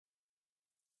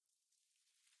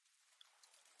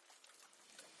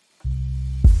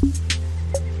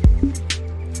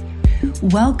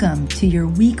Welcome to your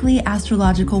weekly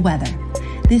astrological weather.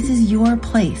 This is your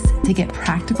place to get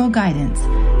practical guidance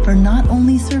for not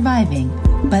only surviving,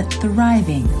 but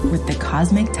thriving with the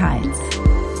cosmic tides.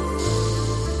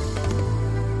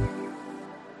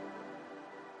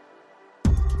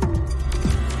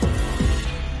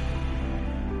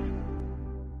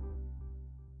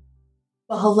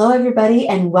 Well, hello, everybody,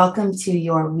 and welcome to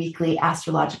your weekly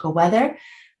astrological weather.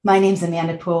 My name is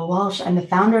Amanda Walsh. I'm the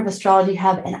founder of Astrology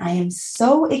Hub, and I am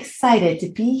so excited to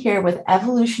be here with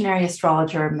evolutionary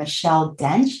astrologer Michelle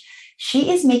Dench.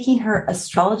 She is making her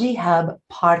Astrology Hub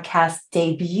podcast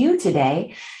debut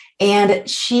today, and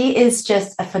she is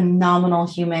just a phenomenal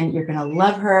human. You're going to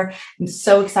love her. I'm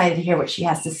so excited to hear what she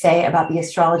has to say about the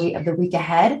astrology of the week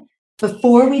ahead.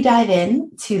 Before we dive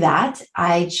into that,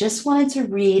 I just wanted to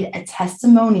read a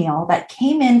testimonial that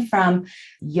came in from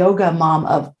Yoga Mom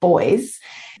of Boys.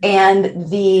 And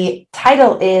the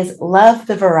title is Love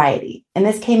the Variety. And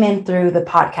this came in through the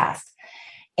podcast.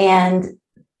 And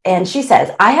she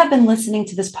says, I have been listening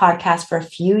to this podcast for a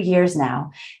few years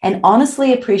now and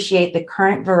honestly appreciate the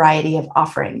current variety of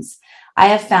offerings. I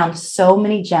have found so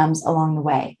many gems along the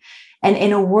way. And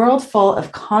in a world full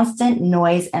of constant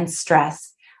noise and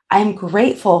stress, I'm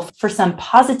grateful for some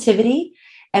positivity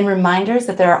and reminders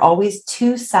that there are always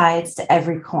two sides to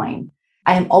every coin.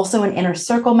 I am also an inner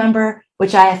circle member,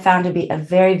 which I have found to be a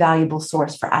very valuable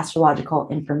source for astrological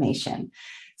information.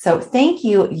 So thank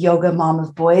you, Yoga Mom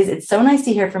of Boys. It's so nice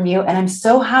to hear from you. And I'm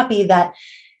so happy that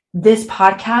this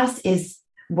podcast is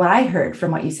what I heard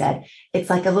from what you said. It's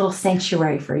like a little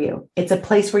sanctuary for you. It's a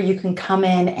place where you can come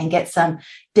in and get some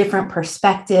different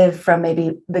perspective from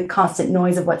maybe the constant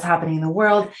noise of what's happening in the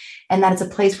world. And that it's a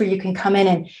place where you can come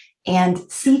in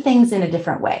and see things in a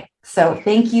different way. So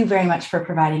thank you very much for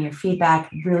providing your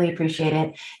feedback. Really appreciate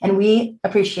it. And we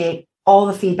appreciate all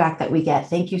the feedback that we get.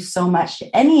 Thank you so much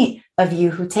to any of you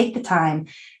who take the time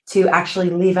to actually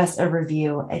leave us a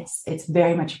review. It's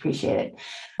very much appreciated.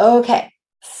 Okay.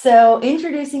 So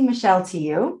introducing Michelle to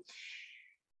you.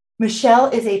 Michelle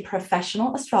is a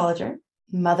professional astrologer,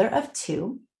 mother of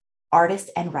two, artist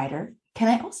and writer. Can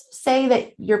I also say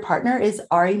that your partner is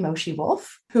Ari Moshe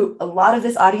Wolf, who a lot of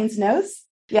this audience knows?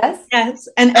 Yes? Yes.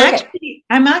 And okay.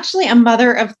 I'm actually a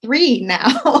mother of three now.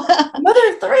 Mother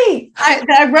of three.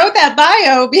 I wrote that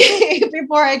bio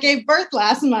before I gave birth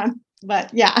last month.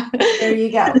 But yeah. There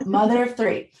you go. Mother of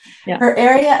three. Yeah. Her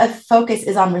area of focus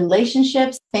is on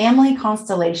relationships, family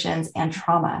constellations, and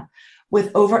trauma.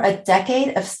 With over a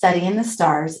decade of studying the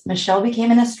stars, Michelle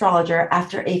became an astrologer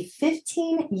after a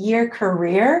 15-year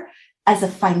career as a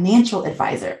financial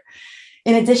advisor.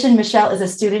 In addition, Michelle is a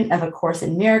student of A Course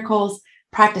in Miracles,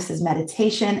 practices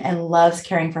meditation, and loves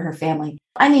caring for her family.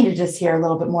 I need to just hear a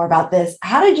little bit more about this.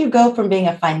 How did you go from being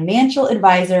a financial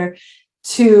advisor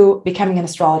to becoming an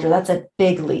astrologer? That's a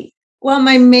big leap. Well,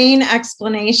 my main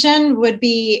explanation would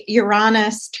be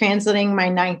Uranus transiting my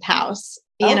ninth house.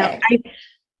 You know,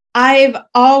 I've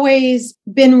always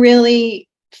been really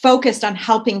focused on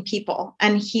helping people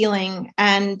and healing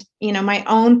and, you know, my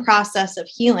own process of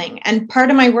healing. And part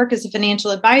of my work as a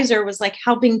financial advisor was like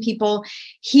helping people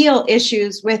heal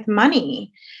issues with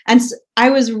money. And so I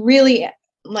was really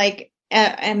like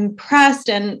impressed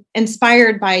and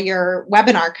inspired by your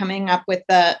webinar coming up with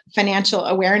the financial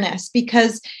awareness,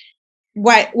 because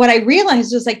what I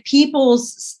realized was like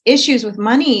people's issues with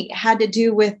money had to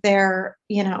do with their,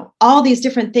 you know, all these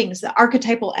different things, the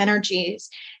archetypal energies.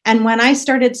 And when I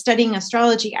started studying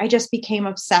astrology, I just became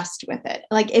obsessed with it.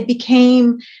 Like it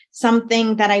became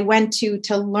something that I went to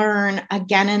learn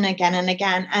again and again and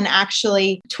again. And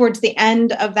actually towards the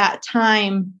end of that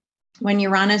time, when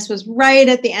Uranus was right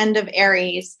at the end of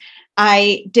Aries,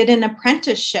 I did an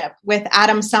apprenticeship with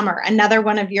Adam Sommer, another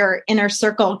one of your inner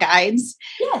circle guides.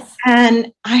 Yes.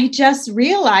 And I just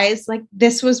realized like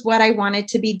this was what I wanted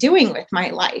to be doing with my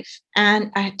life. And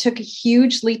I took a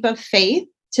huge leap of faith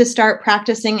to start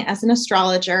practicing as an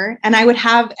astrologer. And I would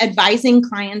have advising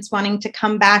clients wanting to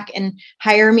come back and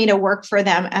hire me to work for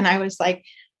them. And I was like,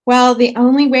 well, the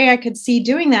only way I could see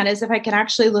doing that is if I could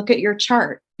actually look at your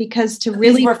chart, because to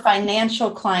really... These were financial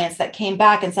clients that came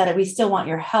back and said, we still want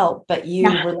your help, but you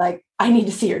were like, I need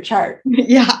to see your chart.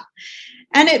 Yeah.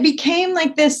 And it became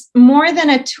like this more than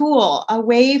a tool, a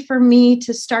way for me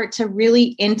to start to really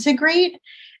integrate.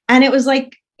 And it was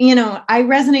like, you know, I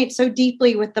resonate so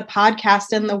deeply with the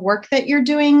podcast and the work that you're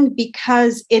doing,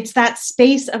 because it's that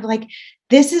space of like,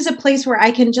 this is a place where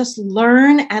I can just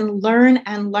learn and learn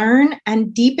and learn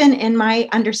and deepen in my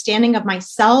understanding of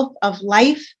myself, of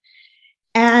life.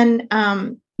 And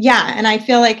and I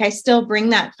feel like I still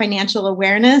bring that financial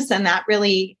awareness and that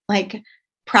really like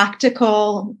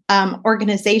practical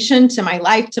organization to my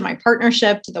life, to my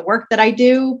partnership, to the work that I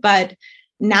do. But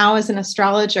now as an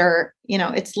astrologer,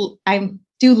 I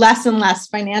do less and less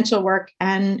financial work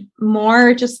and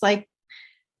more just like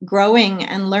growing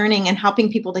and learning and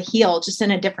helping people to heal just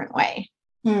in a different way.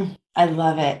 I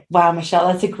love it. Wow, Michelle,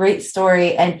 that's a great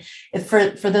story. And for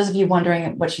those of you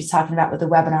wondering what she's talking about with the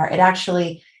webinar,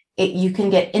 you can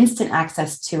get instant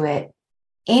access to it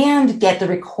and get the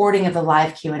recording of the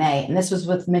live Q&A. And this was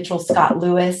with Mitchell Scott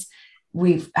Lewis.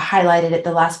 We've highlighted it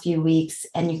the last few weeks,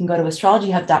 and you can go to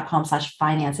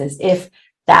astrologyhub.com/finances if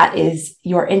that is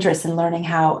your interest in learning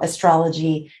how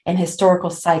astrology and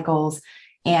historical cycles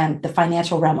and the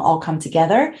financial realm all come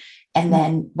together, and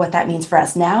then what that means for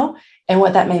us now and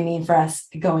what that may mean for us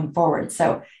going forward.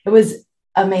 So it was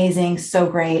amazing, so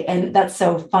great. And that's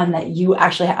so fun that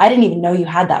I didn't even know you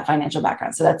had that financial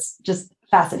background. So that's just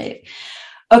fascinating.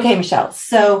 Okay, Michelle.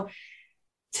 So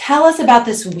tell us about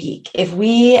this week. If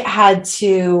we had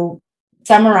to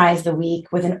summarize the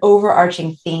week with an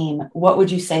overarching theme, what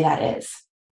would you say that is?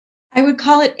 I would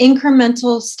call it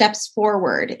incremental steps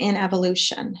forward in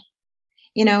evolution.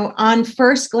 On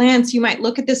first glance, you might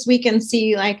look at this week and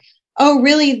see like, oh,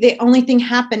 really, the only thing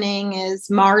happening is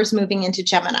Mars moving into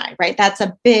Gemini, right? That's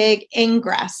a big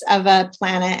ingress of a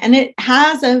planet. And it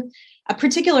has a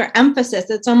particular emphasis.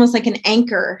 It's almost like an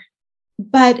anchor.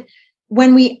 But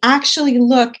when we actually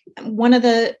look, one of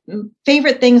the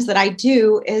favorite things that I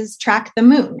do is track the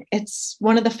moon. It's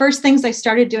one of the first things I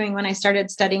started doing when I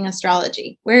started studying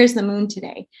astrology. Where is the moon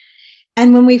today?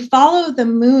 And when we follow the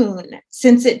moon,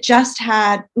 since we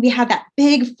had that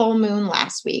big full moon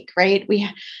last week, right? We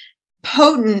had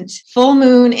potent full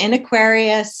moon in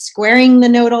Aquarius, squaring the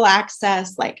nodal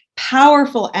axis, like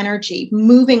powerful energy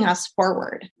moving us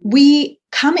forward. We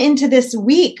come into this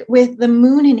week with the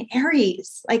moon in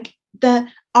Aries, like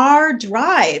our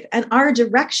drive and our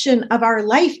direction of our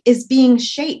life is being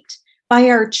shaped by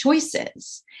our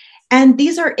choices. And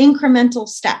these are incremental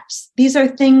steps. These are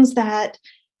things that,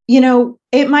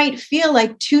 it might feel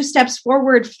like 2 steps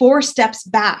forward, 4 steps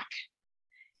back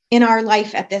in our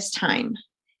life at this time.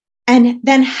 And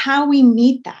then how we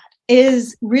meet that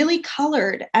is really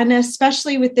colored. And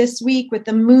especially with this week, with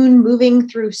the moon moving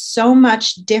through so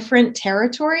much different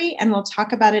territory, and we'll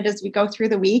talk about it as we go through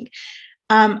the week,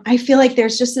 I feel like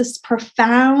there's just this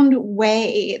profound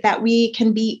way that we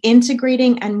can be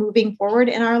integrating and moving forward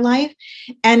in our life.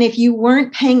 And if you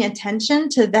weren't paying attention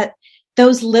to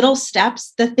those little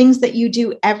steps, the things that you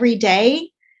do every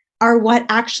day are what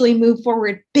actually move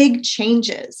forward big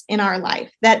changes in our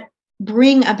life that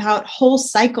bring about whole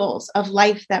cycles of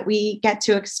life that we get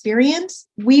to experience.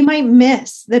 We might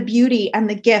miss the beauty and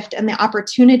the gift and the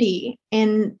opportunity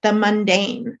in the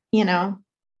mundane,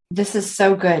 This is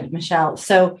so good, Michelle.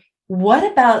 So what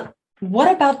about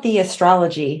the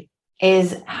astrology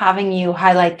is having you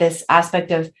highlight this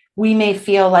aspect of we may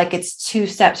feel like it's 2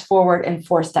 steps forward and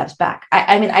 4 steps back.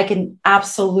 I mean, I can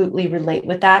absolutely relate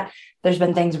with that. There's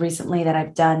been things recently that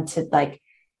I've done to like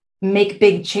make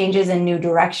big changes in new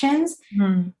directions.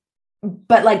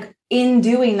 But like in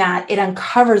doing that, it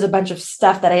uncovers a bunch of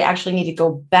stuff that I actually need to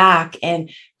go back and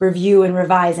review and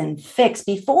revise and fix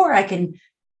before I can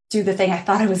do the thing I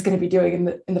thought I was going to be doing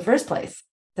in the first place.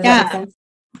 Does that make sense?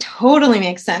 Totally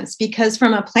makes sense, because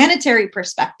from a planetary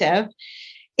perspective,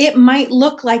 it might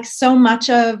look like so much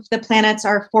of the planets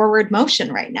are forward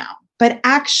motion right now, but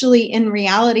actually in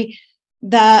reality,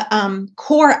 the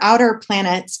core outer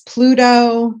planets,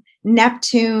 Pluto,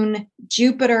 Neptune,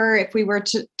 Jupiter, if we were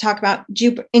to talk about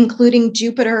including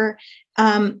Jupiter,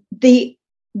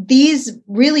 these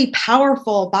really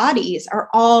powerful bodies are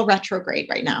all retrograde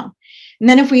right now. And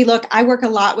then if we look, I work a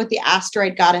lot with the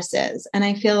asteroid goddesses, and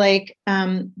I feel like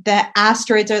the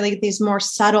asteroids are like these more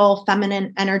subtle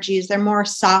feminine energies. They're more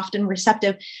soft and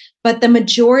receptive, but the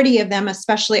majority of them,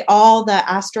 especially all the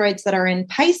asteroids that are in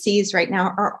Pisces right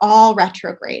now, are all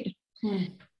retrograde.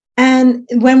 And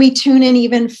when we tune in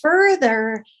even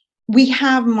further, we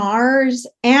have Mars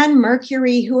and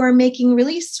Mercury who are making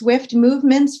really swift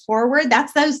movements forward.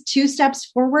 That's those 2 steps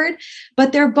forward,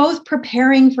 but they're both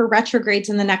preparing for retrogrades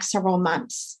in the next several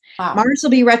months. Wow. Mars will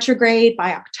be retrograde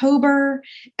by October,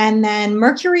 and then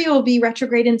Mercury will be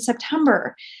retrograde in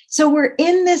September. So we're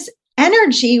in this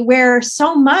energy where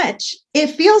so much, it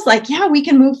feels like, we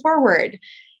can move forward.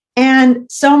 And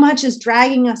so much is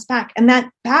dragging us back. And that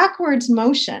backwards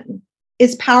motion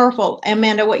is powerful.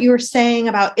 Amanda, what you were saying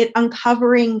about it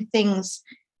uncovering things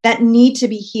that need to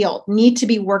be healed, need to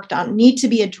be worked on, need to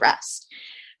be addressed.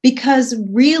 Because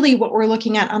really what we're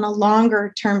looking at on a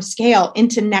longer term scale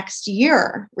into next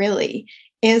year really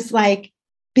is like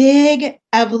big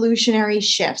evolutionary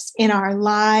shifts in our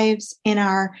lives, in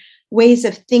our ways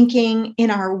of thinking, in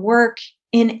our work,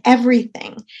 in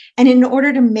everything. And in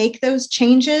order to make those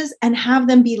changes and have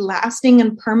them be lasting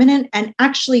and permanent and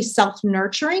actually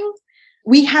self-nurturing,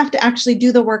 we have to actually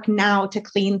do the work now to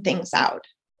clean things out.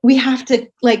 We have to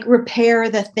repair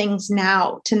the things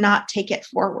now to not take it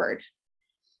forward.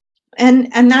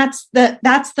 And that's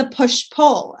the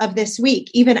push-pull of this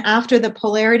week. Even after the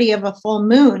polarity of a full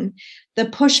moon, the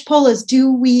push-pull is,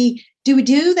 do we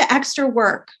do the extra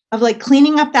work of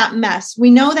cleaning up that mess? We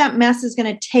know that mess is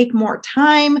going to take more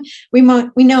time. We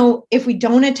know if we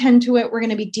don't attend to it, we're going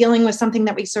to be dealing with something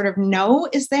that we sort of know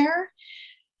is there.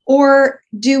 Or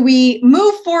do we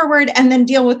move forward and then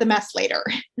deal with the mess later?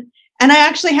 And I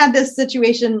actually had this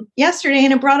situation yesterday,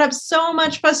 and it brought up so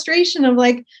much frustration of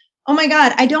oh my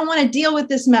God, I don't want to deal with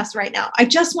this mess right now. I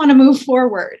just want to move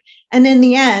forward. And in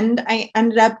the end, I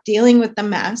ended up dealing with the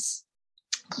mess,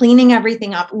 cleaning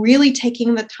everything up, really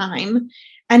taking the time.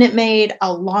 And it made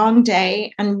a long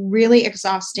day and really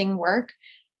exhausting work.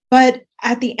 But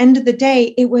at the end of the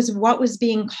day, it was what was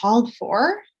being called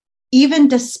for, even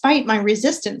despite my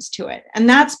resistance to it. And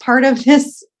that's part of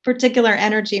this particular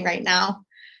energy right now.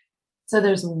 So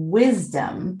there's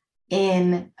wisdom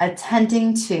in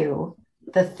attending to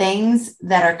the things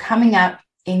that are coming up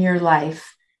in your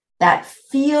life that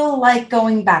feel like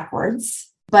going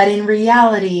backwards, but in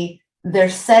reality, they're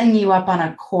setting you up on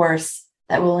a course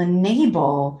that will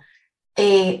enable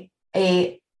an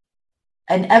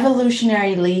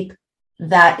evolutionary leap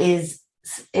that is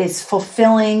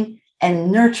fulfilling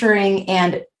and nurturing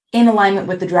and in alignment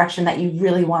with the direction that you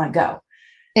really want to go.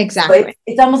 Exactly. So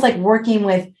it's almost like working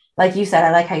with, like you said,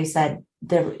 I like how you said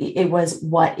it was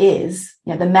what is,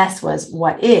 the mess was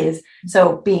what is.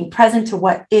 So being present to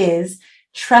what is,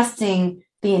 trusting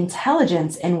the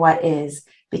intelligence in what is,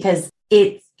 because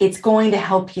it's going to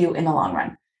help you in the long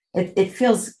run. It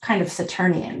feels kind of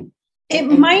Saturnian. It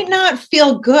might not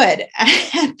feel good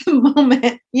at the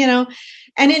moment,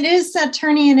 and it is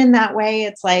Saturnian in that way.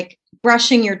 It's like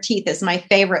brushing your teeth is my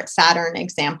favorite Saturn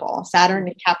example, Saturn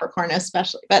and Capricorn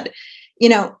especially. But,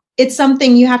 it's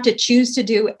something you have to choose to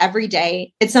do every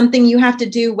day. It's something you have to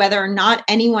do whether or not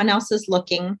anyone else is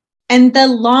looking. And the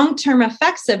long-term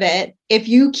effects of it, if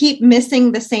you keep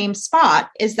missing the same spot,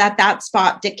 is that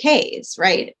spot decays,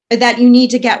 right? That you need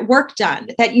to get work done,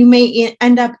 that you may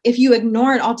end up, if you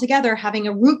ignore it altogether, having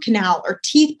a root canal or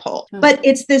teeth pulled. Mm-hmm. But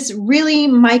it's this really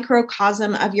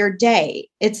microcosm of your day.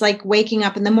 It's like waking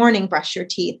up in the morning, brush your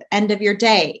teeth, end of your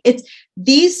day. It's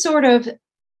these sort of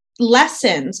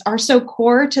lessons are so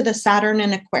core to the Saturn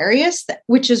and Aquarius,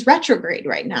 which is retrograde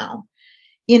right now.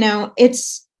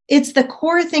 It's the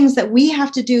core things that we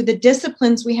have to do, the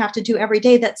disciplines we have to do every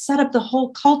day that set up the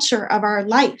whole culture of our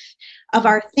life, of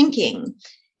our thinking,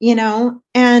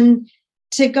 and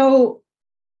to go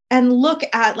and look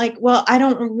at I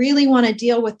don't really want to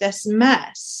deal with this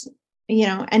mess,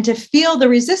 and to feel the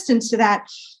resistance to that.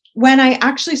 When I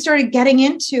actually started getting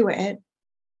into it,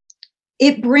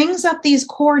 it brings up these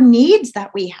core needs that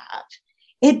we have.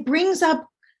 It brings up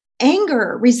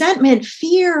anger, resentment,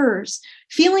 fears,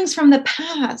 feelings from the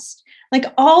past,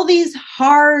 all these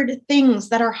hard things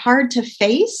that are hard to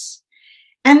face.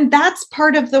 And that's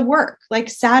part of the work,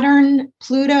 Saturn,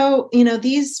 Pluto,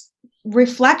 these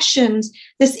reflections,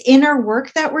 this inner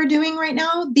work that we're doing right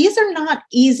now. These are not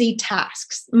easy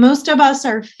tasks. Most of us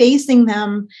are facing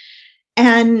them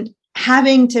and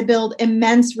having to build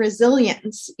immense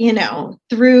resilience,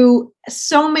 through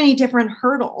so many different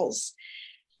hurdles.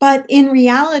 But in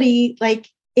reality,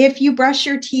 if you brush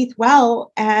your teeth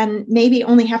well and maybe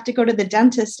only have to go to the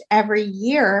dentist every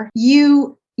year,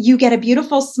 you get a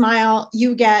beautiful smile.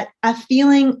 You get a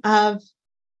feeling of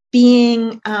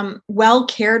being well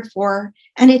cared for.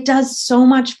 And it does so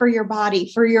much for your body,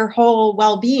 for your whole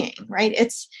well-being, right?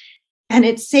 And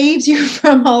it saves you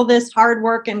from all this hard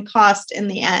work and cost in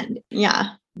the end.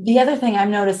 Yeah. The other thing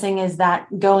I'm noticing is that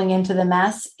going into the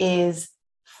mess is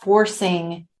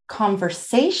forcing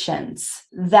conversations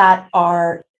that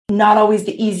are not always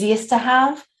the easiest to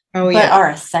have, but are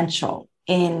essential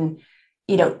in,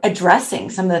 addressing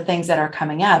some of the things that are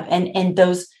coming up. And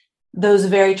those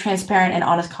very transparent and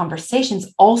honest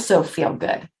conversations also feel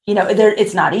good.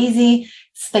 It's not easy.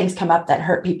 Things come up that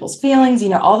hurt people's feelings,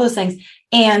 all those things.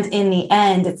 And in the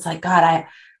end, it's God,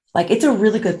 it's a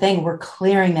really good thing we're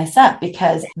clearing this up,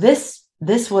 because this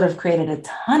would have created a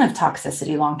ton of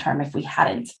toxicity long-term if we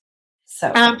hadn't.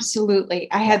 So absolutely.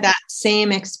 I had that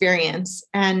same experience.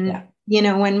 And,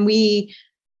 when we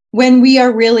when we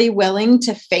are really willing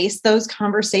to face those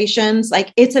conversations,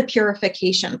 like it's a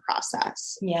purification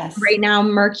process. Yes. Right now,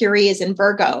 Mercury is in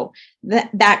Virgo,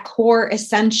 that core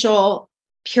essential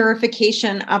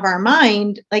purification of our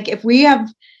mind. Like if we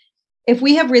have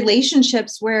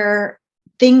relationships where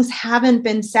things haven't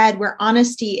been said, where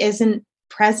honesty isn't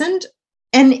present,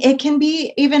 and it can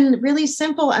be even really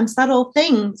simple and subtle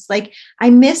things. Like I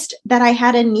missed that I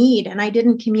had a need and I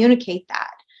didn't communicate that.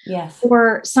 Yes.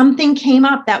 Or something came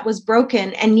up that was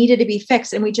broken and needed to be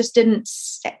fixed, and we just didn't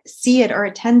see it or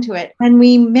attend to it. And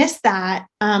we miss that.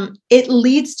 It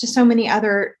leads to so many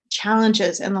other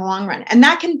challenges in the long run. And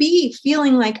that can be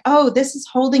feeling like, oh, this is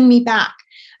holding me back.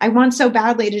 I want so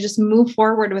badly to just move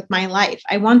forward with my life.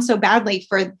 I want so badly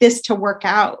for this to work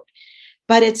out.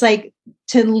 But it's like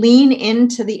to lean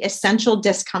into the essential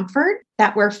discomfort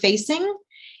that we're facing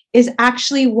is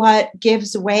actually what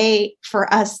gives way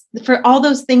for us, for all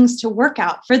those things to work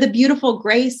out, for the beautiful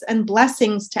grace and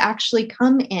blessings to actually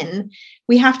come in.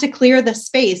 We have to clear the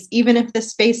space, even if the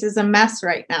space is a mess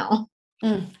right now.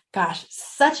 Gosh,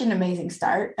 such an amazing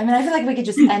start. I mean, I feel like we could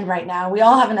just end right now. We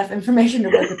all have enough information to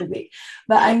work with the week,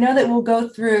 but I know that we'll go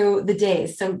through the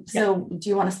days. So do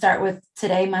you want to start with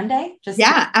today, Monday?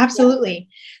 Absolutely.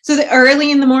 So the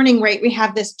early in the morning, right, we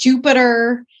have this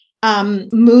Jupiter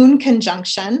moon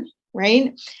conjunction,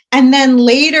 right? And then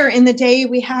later in the day,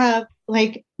 we have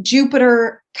like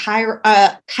Jupiter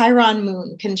Chiron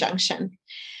moon conjunction.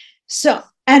 So,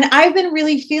 and I've been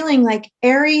really feeling like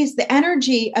Aries, the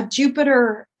energy of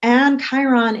Jupiter and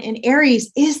Chiron in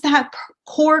Aries is that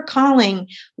core calling.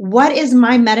 What is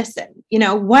my medicine?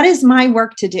 What is my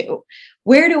work to do?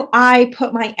 Where do I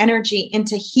put my energy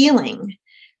into healing,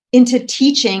 into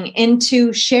teaching,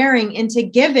 into sharing, into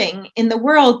giving in the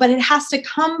world? But it has to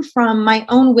come from my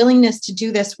own willingness to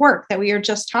do this work that we are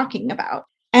just talking about.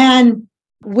 And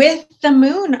with the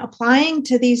moon applying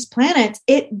to these planets,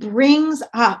 it brings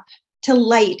up to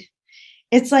light.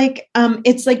 It's like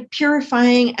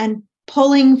purifying and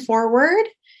pulling forward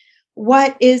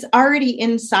what is already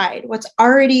inside, what's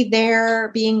already there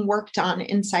being worked on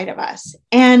inside of us.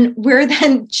 And we're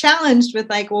then challenged with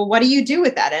like, well, what do you do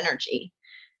with that energy?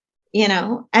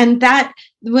 And that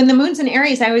when the moon's in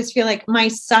Aries, I always feel like my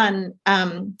son,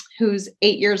 who's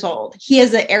 8 years old, he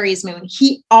has an Aries moon.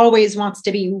 He always wants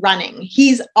to be running.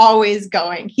 He's always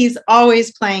going. He's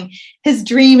always playing. His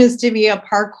dream is to be a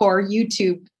parkour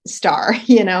YouTube star,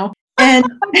 and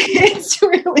it's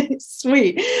really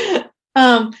sweet.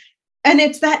 And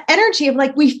it's that energy of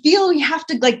like, we feel we have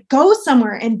to like go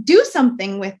somewhere and do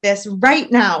something with this right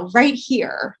now, right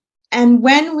here. And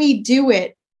when we do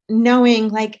it, knowing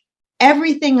like,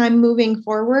 everything I'm moving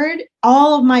forward,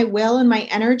 all of my will and my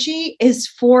energy is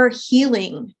for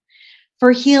healing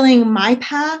my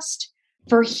past,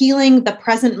 for healing the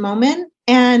present moment.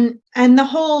 And the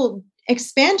whole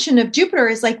expansion of Jupiter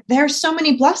is like, there's so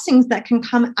many blessings that can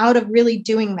come out of really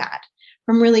doing that,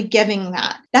 from really giving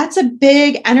that. That's a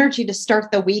big energy to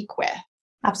start the week with.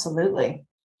 Absolutely.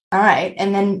 All right.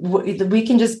 And then we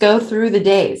can just go through the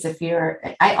days.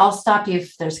 I'll stop you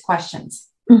if there's questions.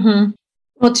 Mm-hmm.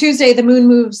 Well, Tuesday, the moon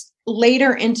moves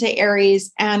later into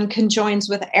Aries and conjoins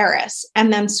with Eris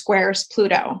and then squares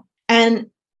Pluto. And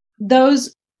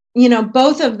those,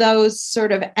 both of those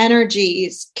sort of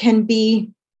energies can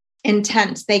be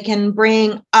intense. They can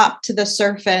bring up to the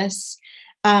surface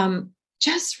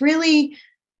just really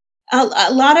a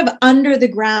lot of under the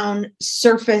ground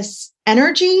surface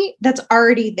energy that's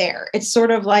already there. It's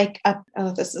sort of like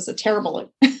this is a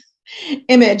terrible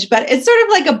image, but it's sort of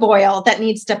like a boil that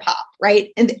needs to pop,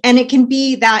 right? And it can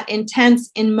be that intense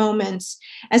in moments,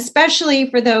 especially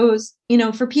for those,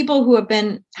 for people who have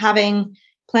been having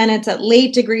planets at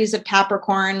late degrees of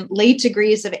Capricorn, late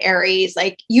degrees of Aries.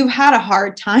 Like you've had a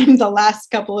hard time the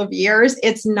last couple of years.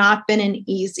 It's not been an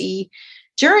easy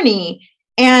journey.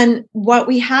 And what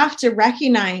we have to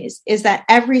recognize is that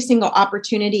every single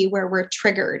opportunity where we're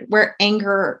triggered, where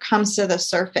anger comes to the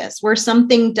surface, where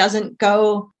something doesn't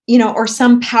go, or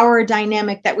some power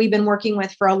dynamic that we've been working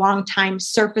with for a long time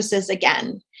surfaces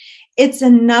again, it's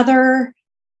another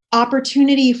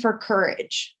opportunity for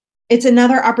courage. It's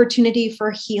another opportunity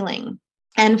for healing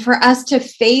and for us to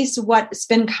face what's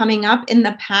been coming up in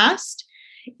the past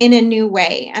in a new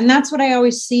way. And that's what I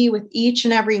always see with each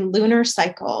and every lunar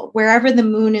cycle. Wherever the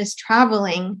moon is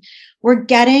traveling, we're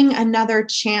getting another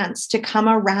chance to come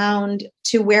around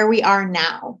to where we are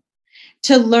now,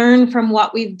 to learn from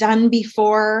what we've done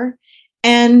before.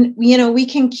 And, we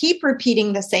can keep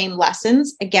repeating the same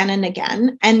lessons again and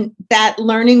again. And that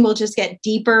learning will just get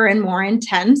deeper and more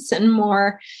intense and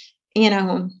more,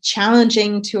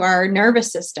 challenging to our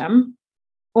nervous system.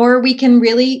 Or we can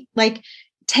really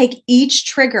take each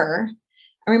trigger.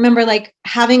 I remember like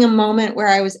having a moment where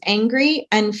I was angry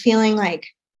and feeling like,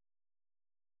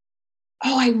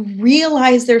 oh, I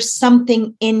realize there's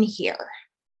something in here.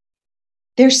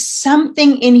 There's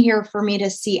something in here for me to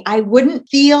see. I wouldn't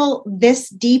feel this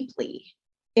deeply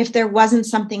if there wasn't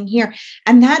something here.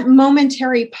 And that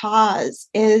momentary pause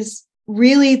is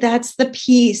really, that's the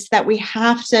piece that we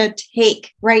have to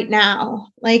take right now.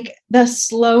 Like the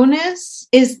slowness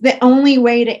is the only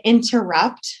way to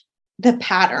interrupt the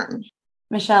pattern.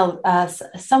 Michelle,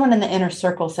 someone in the inner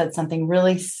circle said something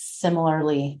really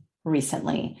similarly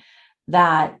recently,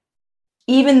 that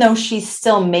even though she's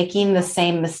still making the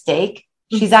same mistake,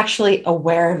 she's actually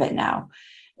aware of it now.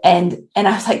 And I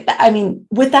was like, I mean,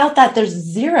 without that, there's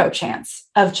zero chance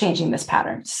of changing this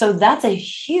pattern. So that's a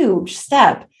huge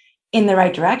step in the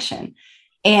right direction.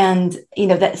 And,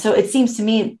 so it seems to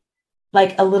me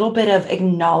like a little bit of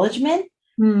acknowledgement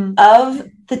of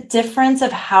the difference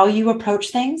of how you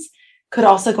approach things could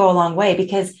also go a long way.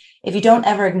 Because if you don't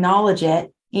ever acknowledge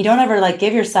it, you don't ever like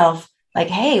give yourself like,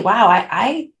 hey, wow,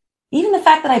 I even the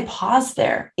fact that I paused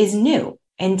there is new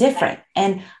and different.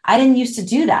 And I didn't used to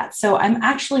do that. So I'm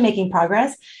actually making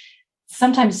progress.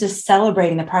 Sometimes just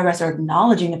celebrating the progress or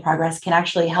acknowledging the progress can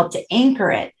actually help to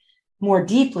anchor it more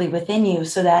deeply within you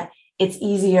so that it's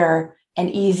easier and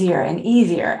easier and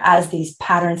easier as these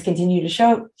patterns continue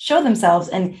to show themselves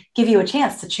and give you a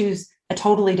chance to choose a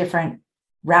totally different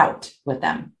route with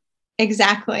them.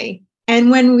 Exactly. And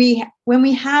when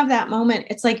we have that moment,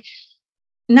 it's like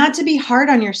not to be hard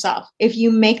on yourself if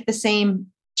you make the same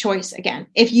choice again.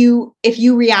 If you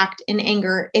react in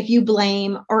anger, if you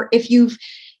blame, or if you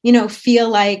feel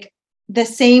like the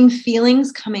same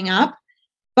feelings coming up.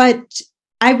 But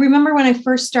I remember when I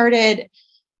first started,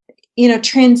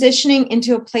 transitioning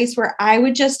into a place where I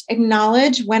would just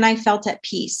acknowledge when I felt at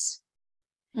peace.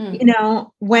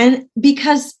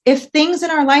 Because if things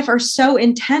in our life are so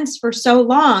intense for so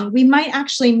long, we might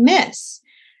actually miss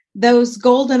those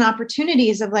golden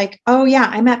opportunities of like, oh yeah,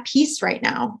 I'm at peace right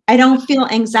now. I don't feel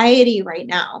anxiety right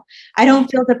now. I don't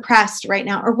feel depressed right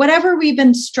now, or whatever we've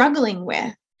been struggling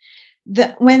with.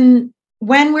 When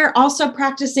we're also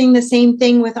practicing the same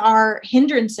thing with our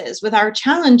hindrances, with our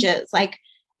challenges, like,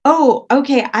 oh,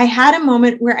 okay, I had a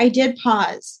moment where I did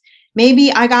pause.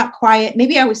 Maybe I got quiet.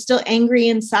 Maybe I was still angry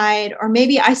inside, or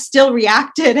maybe I still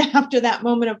reacted after that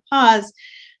moment of pause.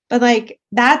 But like,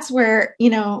 that's where,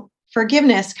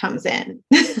 forgiveness comes in.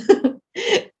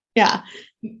 Yeah.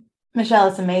 Michelle,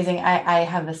 it's amazing. I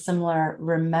have a similar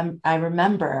I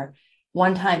remember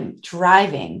one time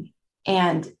driving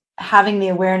and having the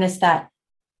awareness that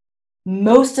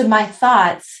most of my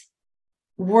thoughts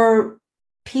were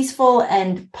peaceful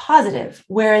and positive,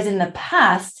 whereas in the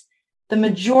past, the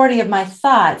majority of my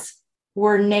thoughts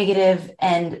were negative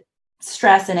and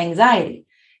stress and anxiety.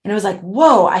 And it was like,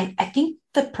 whoa, I think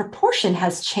the proportion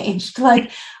has changed.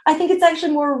 Like, I think it's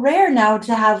actually more rare now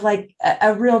to have like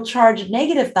a real charged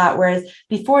negative thought, whereas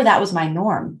before that was my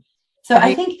norm. So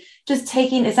I think just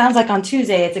it sounds like on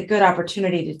Tuesday, it's a good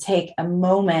opportunity to take a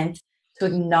moment to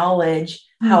acknowledge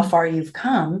how far you've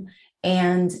come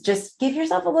and just give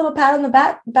yourself a little pat on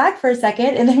the back for a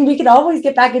second. And then we can always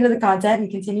get back into the content and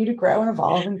continue to grow and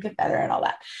evolve and get better and all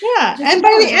that. Yeah. And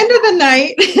by the end of the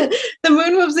night, the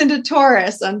moon moves into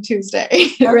Taurus on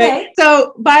Tuesday. Okay. Right?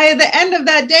 So by the end of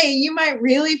that day, you might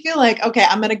really feel like, okay,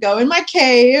 I'm going to go in my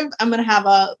cave. I'm going to have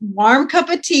a warm cup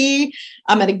of tea.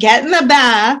 I'm going to get in the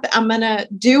bath. I'm going to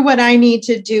do what I need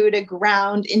to do to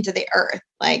ground into the earth.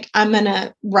 Like, I'm going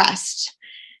to rest.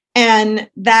 And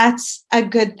that's a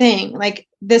good thing. Like,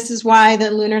 this is why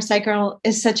the lunar cycle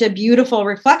is such a beautiful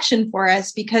reflection for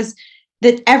us, because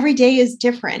that every day is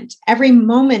different. Every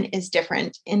moment is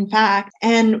different, in fact.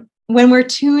 And when we're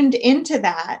tuned into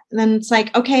that, then it's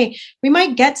like, okay, we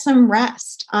might get some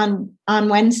rest on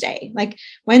Wednesday. Like,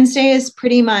 Wednesday is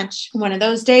pretty much one of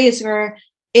those days where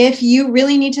if you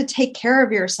really need to take care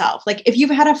of yourself, like if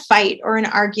you've had a fight or an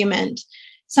argument,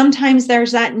 sometimes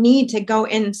there's that need to go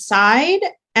inside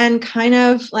and kind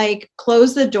of like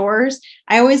close the doors.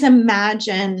 I always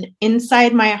imagine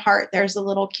inside my heart, there's a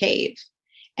little cave.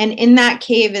 And in that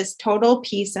cave is total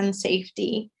peace and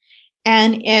safety.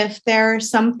 And if there's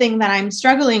something that I'm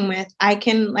struggling with, I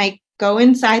can like go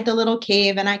inside the little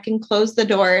cave and I can close the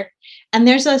door. And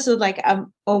there's also like a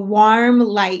warm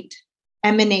light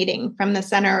emanating from the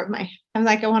center of I'm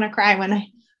like, I want to cry when I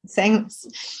sing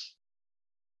this.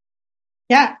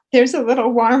 Yeah, there's a little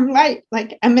warm light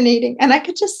like emanating, and I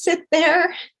could just sit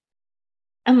there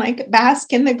and like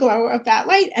bask in the glow of that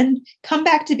light and come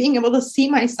back to being able to see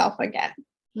myself again.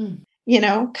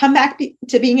 come back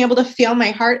to being able to feel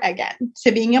my heart again,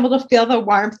 to being able to feel the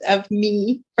warmth of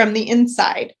me from the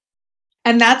inside.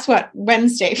 And that's what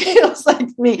Wednesday feels like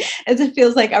to me, is it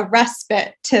feels like a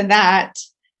respite to that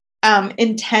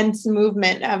intense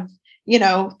movement of,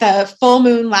 the full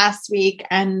moon last week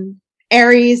and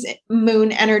Aries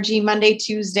moon energy Monday,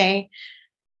 Tuesday,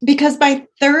 because by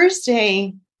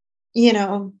Thursday,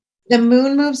 the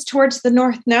moon moves towards the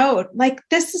North Node. Like,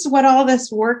 this is what all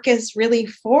this work is really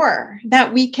for,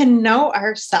 that we can know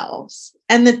ourselves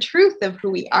and the truth of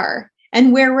who we are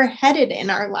and where we're headed in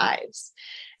our lives,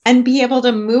 and be able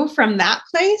to move from that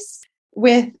place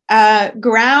with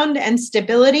ground and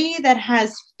stability that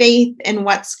has faith in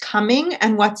what's coming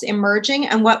and what's emerging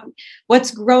and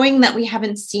what's growing that we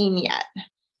haven't seen yet.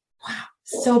 Wow.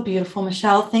 So beautiful,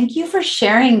 Michelle. Thank you for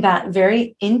sharing that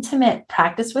very intimate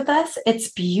practice with us. It's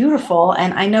beautiful.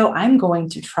 And I know I'm going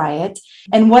to try it.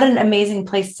 And what an amazing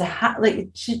place to have,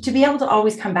 to be able to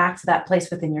always come back to that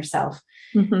place within yourself.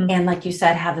 Mm-hmm. And like you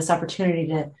said, have this opportunity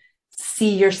to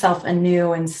see yourself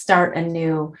anew and start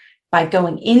anew by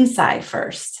going inside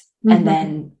first, mm-hmm. and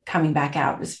then coming back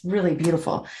out. It's really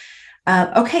beautiful.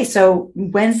 Okay. So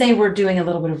Wednesday, we're doing a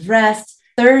little bit of rest.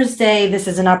 Thursday, this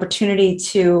is an opportunity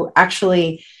to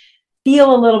actually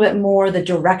feel a little bit more the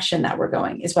direction that we're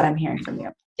going, is what I'm hearing from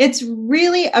you. It's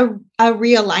really a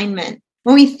realignment.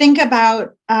 When we think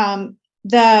about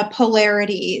the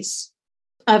polarities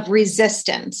of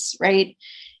resistance, right?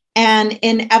 And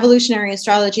in evolutionary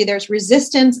astrology, there's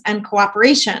resistance and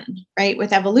cooperation, right?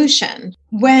 With evolution.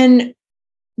 When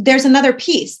there's another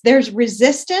piece, there's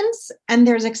resistance and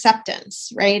there's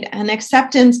acceptance, right? And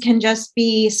acceptance can just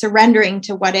be surrendering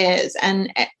to what is and,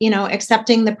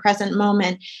 accepting the present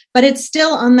moment, but it's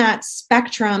still on that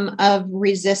spectrum of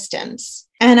resistance.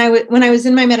 And when I was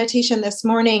in my meditation this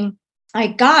morning, I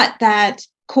got that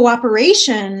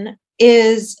cooperation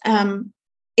is,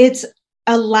 it's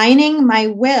aligning my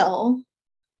will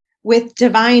with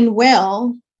divine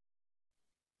will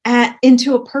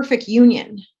into a perfect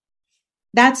union.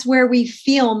 That's where we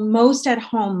feel most at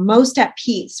home, most at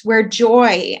peace, where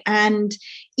joy and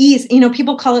ease,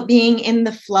 people call it being in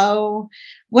the flow,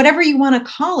 whatever you want to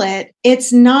call it.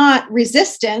 It's not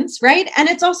resistance, right? And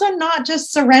it's also not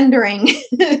just surrendering,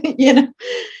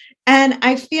 And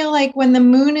I feel like when the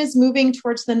moon is moving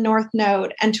towards the North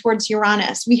Node and towards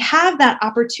Uranus, we have that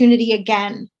opportunity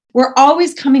again. We're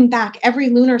always coming back every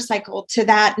lunar cycle to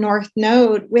that North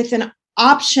Node with an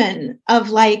option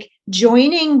of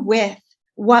joining with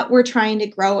what we're trying to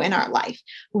grow in our life,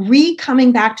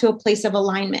 coming back to a place of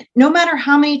alignment, no matter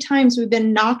how many times we've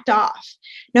been knocked off,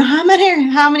 how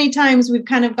many times we've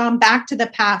kind of gone back to the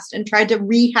past and tried to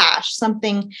rehash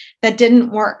something that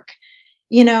didn't work.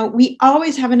 We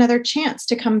always have another chance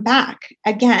to come back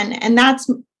again. And that's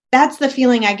the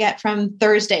feeling I get from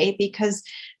Thursday, because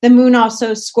the moon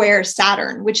also squares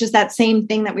Saturn, which is that same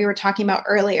thing that we were talking about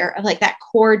earlier, of that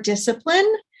core discipline.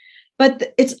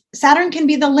 But Saturn can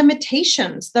be the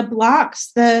limitations, the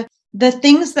blocks, the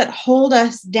things that hold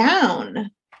us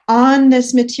down on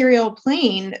this material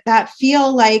plane that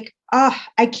feel like,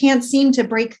 I can't seem to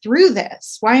break through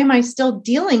this. Why am I still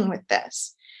dealing with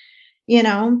this?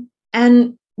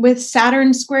 And with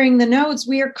Saturn squaring the nodes,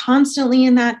 we are constantly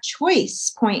in that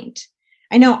choice point.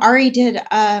 I know Ari did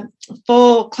a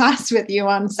full class with you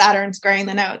on Saturn squaring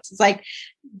the nodes. It's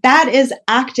that is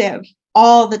active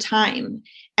all the time.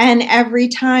 And every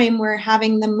time we're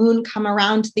having the moon come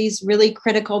around to these really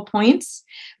critical points,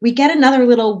 we get another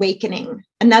little awakening,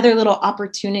 another little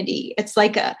opportunity. It's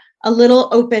like a little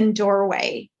open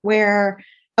doorway where,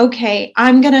 okay,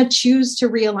 I'm going to choose to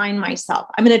realign myself.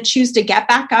 I'm going to choose to get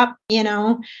back up.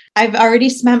 I've already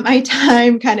spent my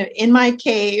time kind of in my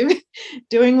cave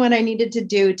doing what I needed to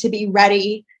do to be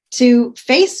ready to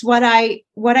face what I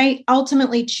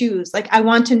ultimately choose. I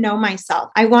want to know myself.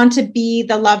 I want to be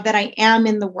the love that I am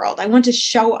in the world. I want to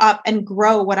show up and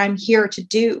grow what I'm here to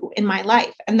do in my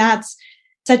life. And that's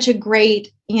such a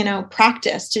great,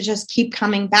 practice to just keep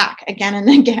coming back again and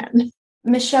again.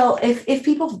 Michelle, if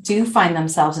people do find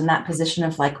themselves in that position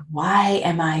of why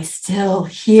am I still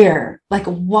here?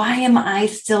 Why am I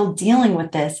still dealing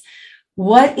with this?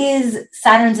 What is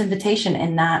Saturn's invitation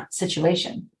in that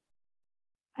situation?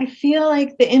 I feel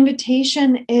like the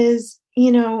invitation is,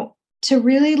 to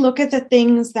really look at the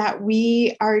things that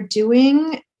we are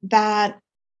doing that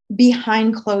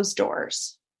behind closed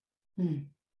doors.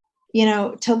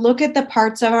 To look at the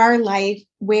parts of our life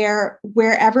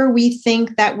wherever we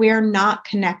think that we're not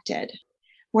connected,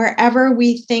 wherever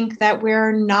we think that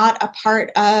we're not a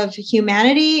part of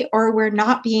humanity, or we're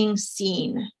not being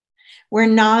seen, we're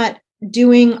not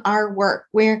doing our work,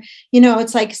 where,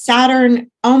 it's like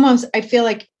Saturn almost, I feel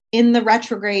like in the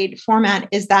retrograde format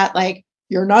is that like,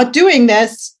 you're not doing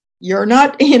this. You're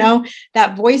not,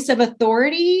 that voice of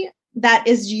authority that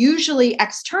is usually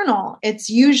external. It's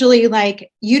usually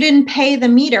like, you didn't pay the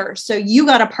meter, so you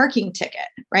got a parking ticket,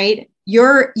 right?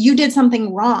 You did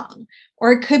something wrong.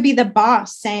 Or it could be the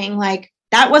boss saying like,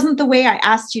 that wasn't the way I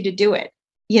asked you to do it,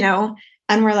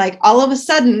 And we're like, all of a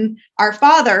sudden, our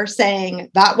father saying,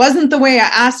 that wasn't the way I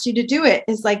asked you to do it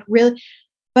is like really,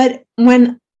 but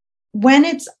when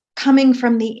it's coming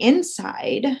from the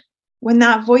inside, when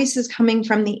that voice is coming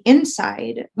from the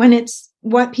inside, when it's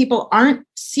what people aren't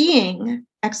seeing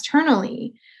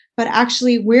externally, but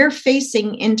actually we're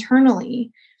facing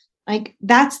internally, like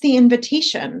that's the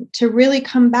invitation to really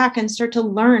come back and start to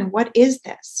learn, what is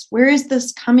this? Where is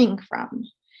this coming from?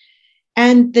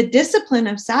 And the discipline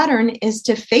of Saturn is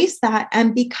to face that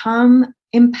and become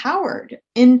empowered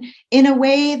in a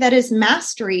way that is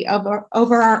mastery over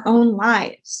our own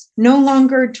lives, no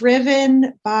longer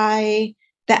driven by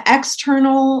the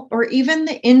external or even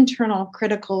the internal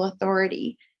critical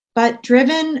authority, but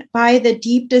driven by the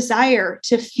deep desire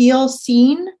to feel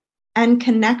seen and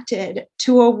connected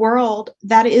to a world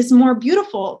that is more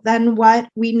beautiful than what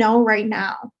we know right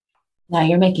now. Now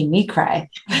you're making me cry.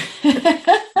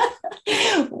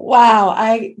 Wow.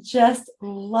 I just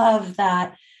love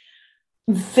that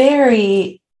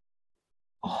very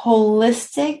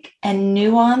holistic and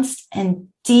nuanced and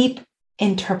deep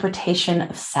interpretation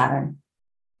of Saturn.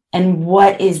 And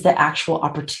what is the actual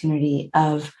opportunity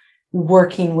of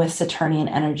working with Saturnian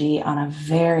energy on a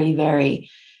very, very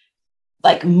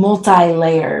like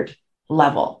multi-layered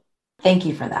level. Thank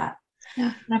you for that.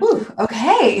 Yeah. Ooh,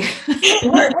 okay.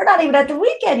 we're not even at the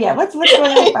weekend yet. What's going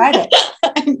on Friday?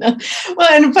 I know. Well,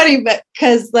 and funny, but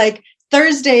because like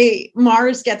Thursday,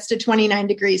 Mars gets to 29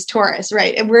 degrees Taurus,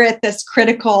 right? And we're at this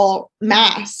critical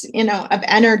mass, of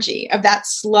energy, of that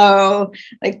slow,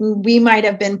 like we might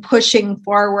have been pushing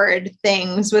forward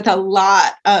things with a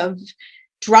lot of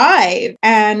drive.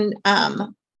 And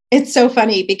it's so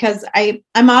funny because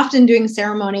I'm often doing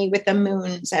ceremony with the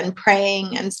moons and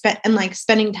praying and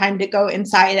spending time to go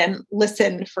inside and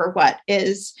listen for what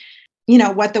is,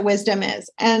 what the wisdom is.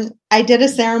 And I did a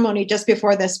ceremony just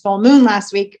before this full moon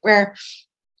last week where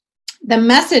the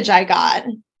message I got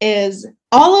is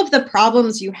all of the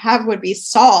problems you have would be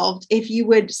solved if you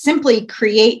would simply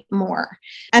create more.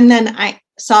 And then I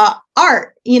saw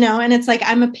art, and it's like,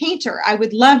 I'm a painter. I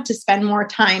would love to spend more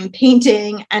time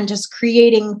painting and just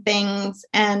creating things.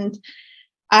 And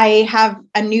I have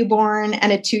a newborn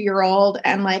and a 2-year-old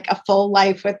and like a full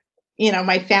life with,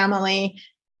 my family.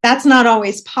 That's not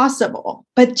always possible,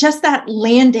 but just that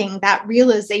landing, that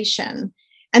realization.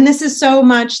 And this is so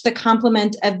much the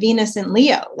complement of Venus and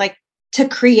Leo, like to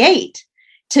create,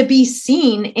 to be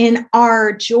seen in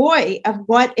our joy of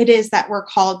what it is that we're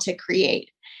called to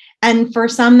create. And for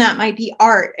some, that might be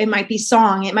art, it might be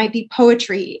song, it might be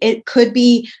poetry, it could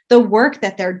be the work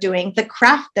that they're doing, the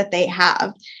craft that they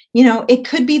have, it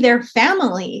could be their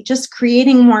family, just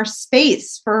creating more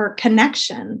space for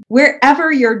connection.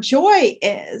 Wherever your joy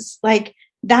is, like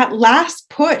that last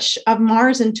push of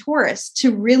Mars and Taurus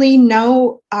to really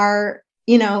know our,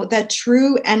 the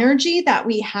true energy that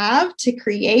we have to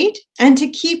create and to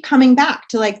keep coming back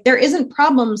to like, there isn't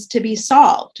problems to be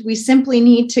solved. We simply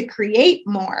need to create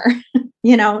more,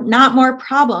 not more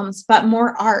problems, but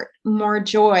more art, more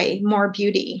joy, more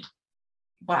beauty.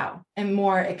 Wow. And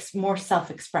more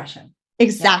self-expression.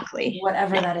 Exactly.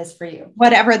 Whatever that is for you.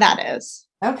 Whatever that is.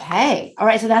 Okay. All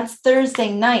right. So that's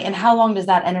Thursday night. And how long does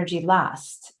that energy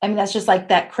last? I mean, that's just like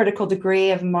that critical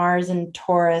degree of Mars and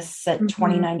Taurus at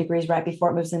 29 degrees right before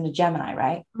it moves into Gemini,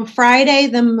 right? Well, Friday,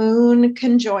 the moon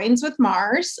conjoins with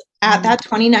Mars at that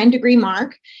 29 degree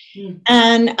mark.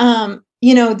 And,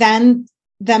 then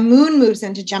the moon moves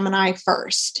into Gemini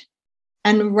first.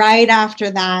 And right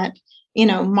after that,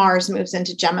 Mars moves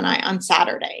into Gemini on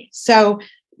Saturday. So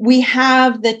we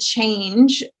have the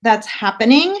change that's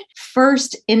happening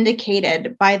first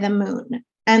indicated by the moon.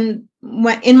 And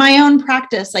in my own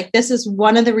practice, like this is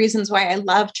one of the reasons why I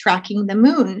love tracking the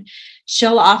moon.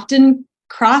 She'll often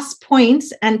cross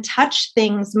points and touch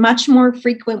things much more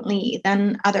frequently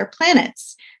than other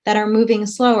planets that are moving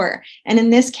slower. And in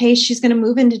this case, she's going to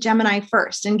move into Gemini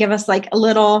first and give us like a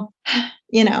little,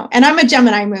 and I'm a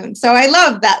Gemini moon. So I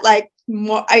love that, like,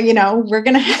 more, we're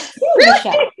going to have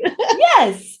really?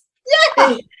 Yes.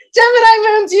 Yeah. Gemini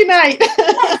moons unite.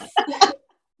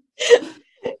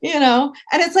 Yes.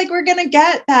 And it's like, we're going to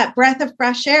get that breath of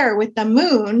fresh air with the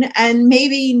moon and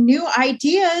maybe new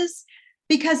ideas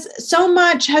because so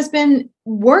much has been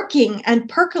working and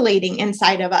percolating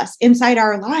inside of us, inside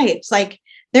our lives. Like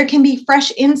there can be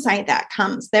fresh insight that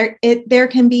comes there. There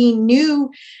can be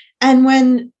new And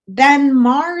when then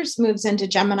Mars moves into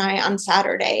Gemini on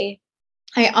Saturday,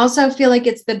 I also feel like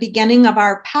it's the beginning of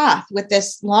our path with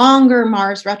this longer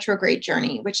Mars retrograde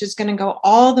journey, which is going to go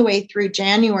all the way through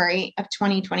January of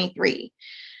 2023.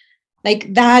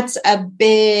 Like that's a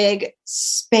big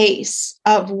space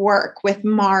of work with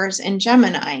Mars and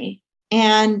Gemini.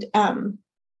 And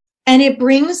it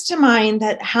brings to mind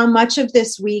that how much of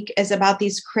this week is about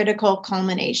these critical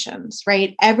culminations,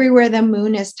 right? Everywhere the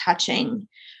moon is touching,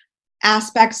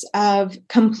 aspects of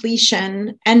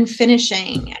completion and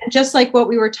finishing, just like what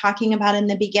we were talking about in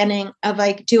the beginning of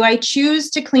like, do I choose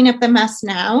to clean up the mess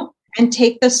now and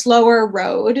take the slower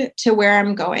road to where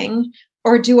I'm going?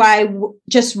 Or do I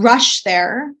just rush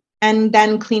there and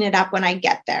then clean it up when I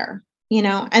get there?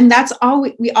 And that's all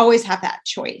we always have that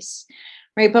choice,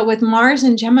 right? But with Mars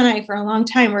and Gemini for a long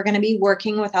time, we're going to be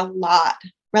working with a lot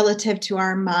relative to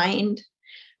our mind,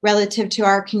 relative to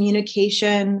our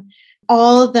communication,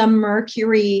 all the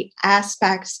Mercury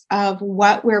aspects of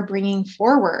what we're bringing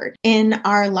forward in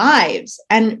our lives.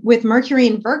 And with Mercury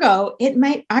in Virgo, it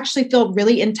might actually feel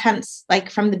really intense, like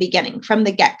from the beginning, from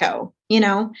the get-go,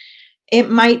 it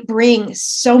might bring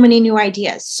so many new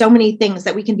ideas, so many things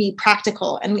that we can be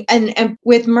practical. And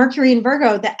with Mercury in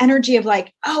Virgo, the energy of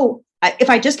like, oh, if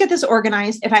I just get this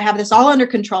organized, if I have this all under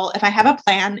control, if I have a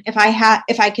plan, if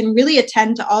I can really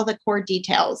attend to all the core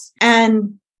details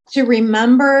and to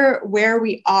remember where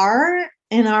we are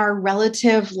in our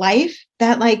relative life,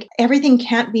 that like everything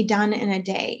can't be done in a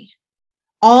day.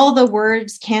 All the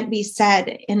words can't be said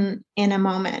in a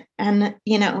moment. And,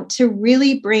 to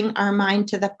really bring our mind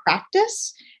to the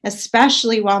practice,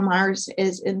 especially while Mars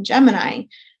is in Gemini,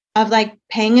 of like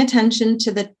paying attention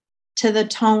to the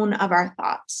tone of our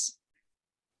thoughts.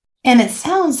 And it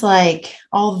sounds like,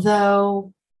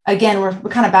 although, again, we're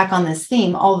kind of back on this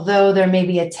theme, although there may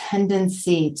be a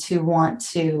tendency to want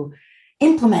to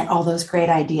implement all those great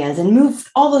ideas and move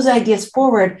all those ideas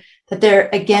forward, that there,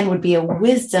 again, would be a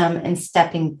wisdom in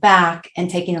stepping back and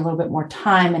taking a little bit more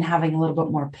time and having a little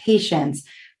bit more patience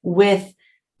with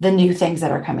the new things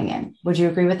that are coming in. Would you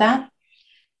agree with that?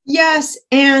 Yes.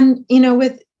 And,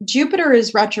 with Jupiter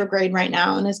is retrograde right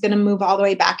now and is going to move all the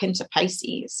way back into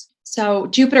Pisces. So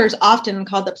Jupiter is often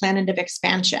called the planet of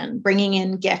expansion, bringing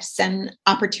in gifts and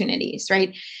opportunities,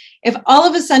 right? If all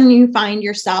of a sudden you find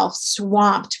yourself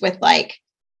swamped with like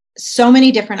so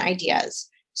many different ideas,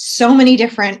 so many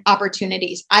different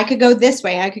opportunities, I could go this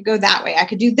way, I could go that way, I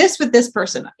could do this with this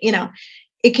person,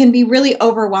 it can be really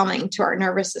overwhelming to our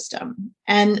nervous system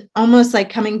and almost like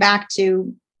coming back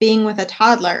to being with a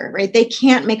toddler, right? They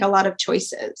can't make a lot of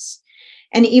choices.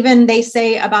 And even they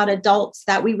say about adults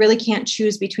that we really can't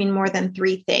choose between more than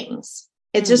 3 things.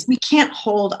 It's just, we can't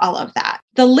hold all of that.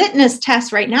 The litmus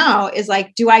test right now is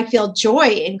like, do I feel joy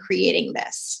in creating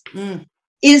this?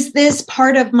 Is this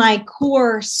part of my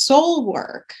core soul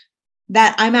work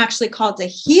that I'm actually called to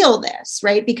heal this,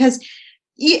 right? Because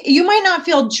you might not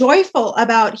feel joyful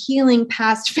about healing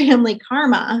past family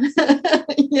karma,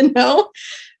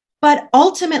 but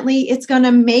ultimately it's going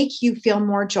to make you feel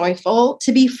more joyful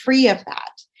to be free of that.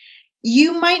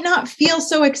 You might not feel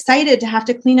so excited to have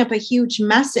to clean up a huge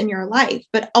mess in your life,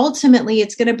 but ultimately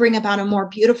it's going to bring about a more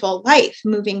beautiful life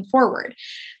moving forward.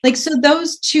 Like, so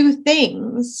those 2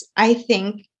 things, I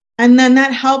think, and then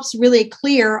that helps really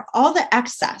clear all the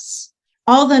excess,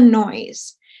 all the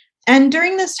noise. And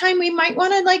during this time, we might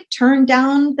want to like turn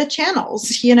down the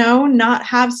channels, not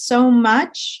have so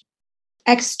much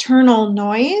external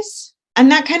noise. And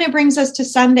that kind of brings us to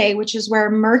Sunday, which is where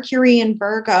Mercury in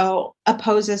Virgo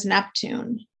opposes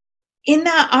Neptune. In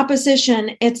that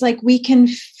opposition, it's like we can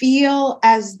feel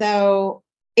as though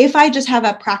if I just have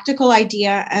a practical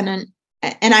idea and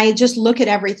I just look at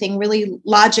everything really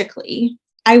logically,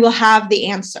 I will have the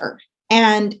answer.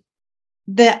 And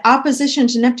the opposition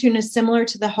to Neptune is similar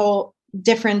to the whole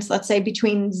difference, let's say,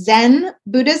 between Zen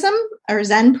Buddhism or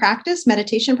Zen practice,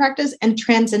 meditation practice, and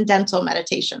transcendental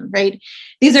meditation, right?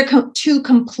 These are 2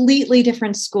 completely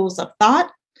different schools of thought.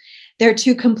 They're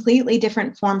 2 completely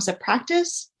different forms of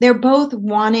practice. They're both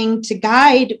wanting to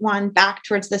guide one back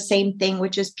towards the same thing,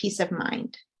 which is peace of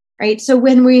mind, right? So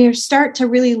when we start to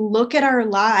really look at our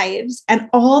lives and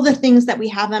all the things that we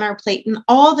have on our plate and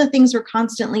all the things we're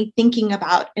constantly thinking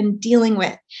about and dealing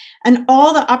with and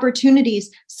all the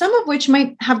opportunities, some of which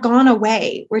might have gone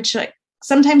away, which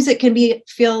sometimes it can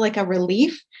feel like a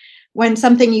relief when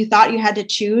something you thought you had to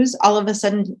choose all of a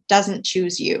sudden doesn't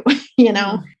choose you,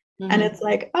 Mm-hmm. And it's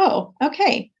like, oh,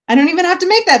 okay, I don't even have to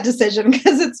make that decision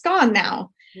because it's gone now.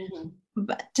 Mm-hmm.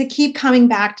 But to keep coming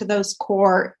back to those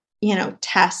core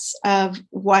tests of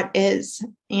what is,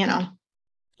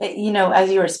 as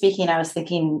you were speaking, I was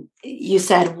thinking, you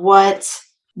said, what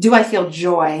do I feel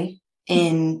joy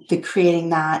in the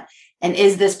creating that? And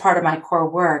is this part of my core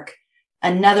work?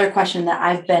 Another question that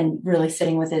I've been really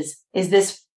sitting with is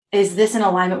this in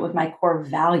alignment with my core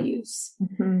values?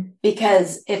 Mm-hmm.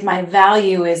 Because if my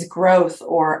value is growth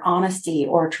or honesty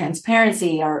or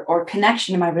transparency or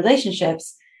connection in my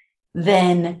relationships,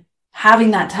 then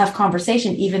having that tough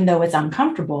conversation, even though it's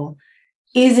uncomfortable,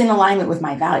 is in alignment with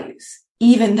my values,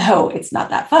 even though it's not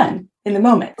that fun in the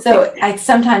moment. So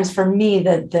sometimes for me,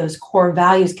 those core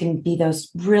values can be those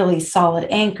really solid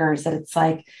anchors that it's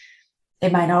like,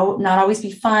 it might not always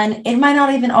be fun. It might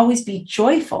not even always be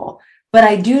joyful, but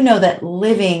I do know that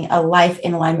living a life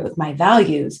in alignment with my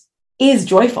values is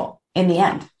joyful in the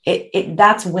end.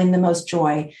 That's when the most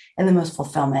joy and the most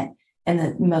fulfillment and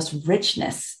the most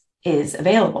richness is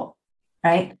available,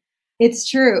 right? It's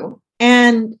true.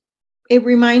 And it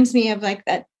reminds me of like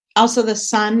that. Also, the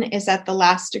sun is at the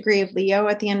last degree of Leo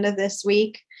at the end of this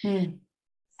week.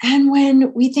 And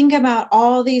when we think about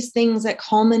all these things at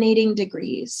culminating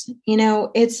degrees,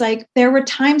 it's like there were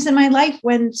times in my life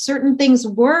when certain things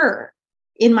were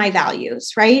in my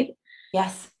values, right?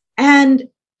 Yes. And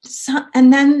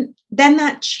then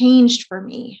that changed for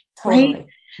me, totally. Right?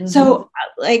 Mm-hmm. So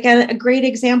like a great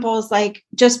example is like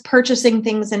just purchasing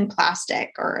things in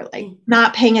plastic or like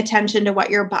not paying attention to what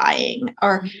you're buying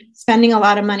or spending a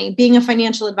lot of money. Being a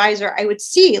financial advisor, I would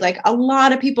see like a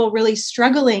lot of people really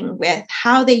struggling with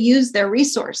how they use their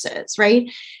resources, right?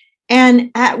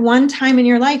 And at one time in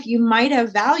your life, you might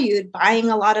have valued buying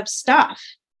a lot of stuff.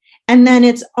 And then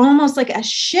it's almost like a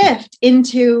shift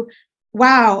into,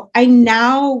 wow, I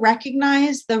now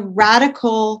recognize the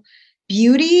radical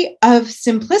beauty of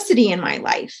simplicity in my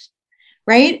life,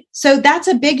 right? So that's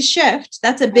a big shift.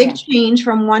 That's a big change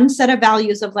from one set of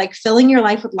values of like filling your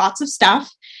life with lots of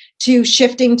stuff to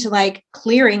shifting to like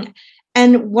clearing.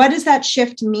 And what does that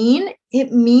shift mean?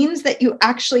 It means that you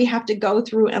actually have to go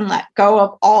through and let go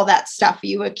of all that stuff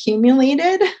you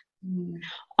accumulated,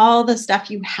 all the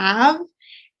stuff you have,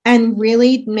 and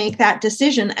really make that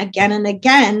decision again and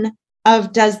again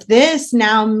of, does this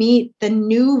now meet the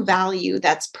new value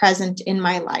that's present in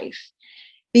my life?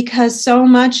 Because so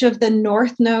much of the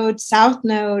North Node, South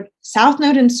Node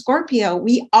in Scorpio,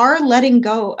 we are letting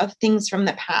go of things from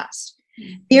the past.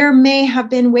 Mm-hmm. There may have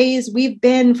been ways we've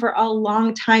been for a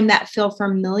long time that feel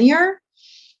familiar,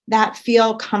 that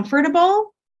feel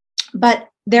comfortable, but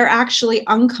they're actually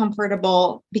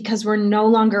uncomfortable because we're no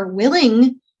longer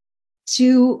willing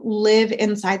to live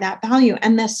inside that value.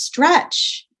 And the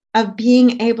stretch of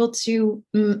being able to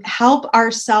help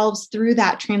ourselves through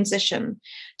that transition,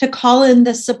 to call in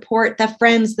the support, the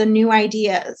friends, the new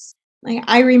ideas. Like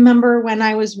I remember when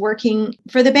I was working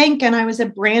for the bank and I was a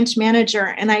branch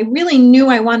manager and I really knew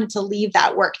I wanted to leave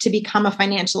that work to become a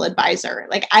financial advisor.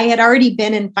 Like I had already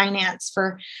been in finance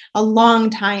for a long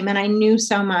time and I knew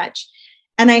so much.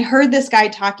 And I heard this guy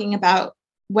talking about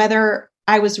whether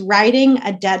I was riding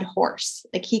a dead horse.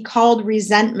 Like he called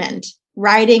resentment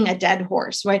riding a dead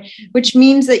horse, right? Which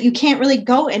means that you can't really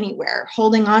go anywhere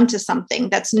holding on to something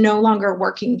that's no longer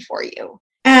working for you.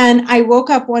 And I woke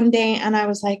up one day and I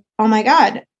was like, oh my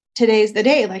God, today's the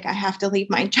day. Like I have to leave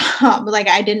my job. Like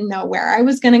I didn't know where I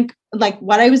was going to, like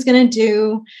what I was going to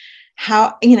do,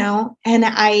 how, and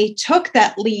I took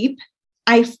that leap.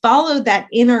 I followed that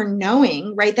inner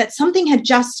knowing, right? That something had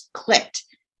just clicked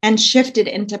and shifted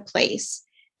into place.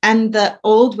 And the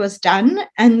old was done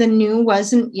and the new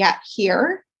wasn't yet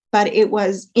here, but it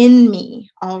was in me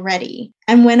already.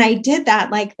 And when I did that,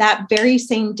 like that very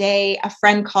same day, a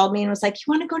friend called me and was like,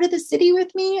 you want to go to the city with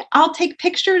me? I'll take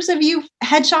pictures of you,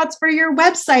 headshots for your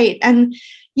website. And,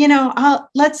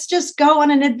 let's just go on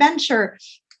an adventure.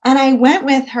 And I went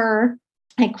with her.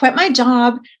 I quit my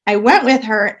job. I went with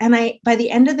her. And by the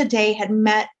end of the day, had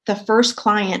met the first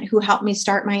client who helped me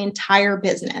start my entire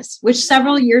business, which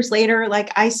several years later, like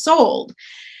I sold.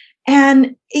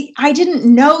 And I didn't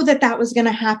know that was going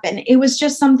to happen. It was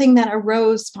just something that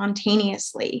arose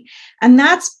spontaneously. And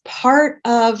that's part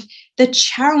of the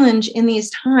challenge in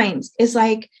these times is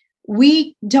like,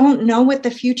 we don't know what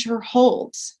the future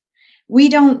holds. We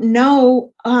don't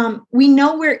know. We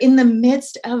know we're in the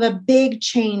midst of a big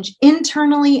change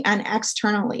internally and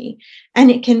externally.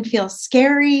 And it can feel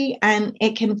scary and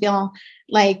it can feel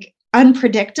like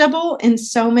unpredictable in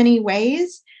so many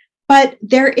ways. But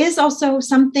there is also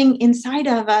something inside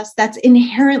of us that's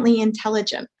inherently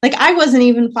intelligent. Like I wasn't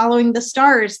even following the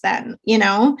stars then,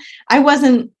 I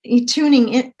wasn't tuning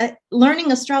in. Learning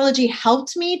astrology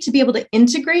helped me to be able to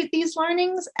integrate these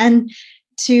learnings and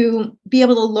to be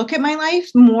able to look at my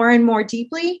life more and more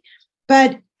deeply.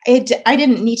 But I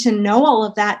didn't need to know all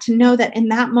of that to know that in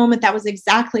that moment, that was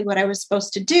exactly what I was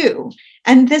supposed to do.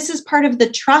 And this is part of the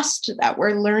trust that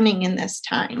we're learning in this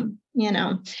time,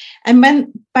 and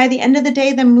when by the end of the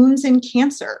day, the moon's in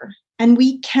Cancer, and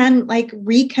we can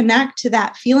reconnect to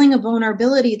that feeling of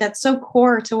vulnerability that's so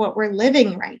core to what we're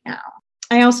living right now.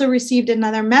 I also received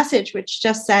another message, which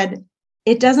just said,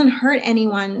 it doesn't hurt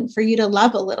anyone for you to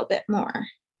love a little bit more.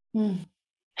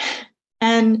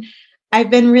 And I've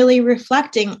been really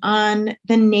reflecting on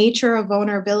the nature of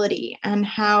vulnerability and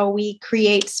how we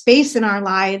create space in our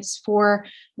lives for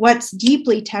what's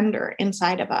deeply tender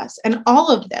inside of us. And all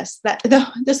of this,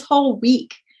 this whole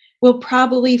week will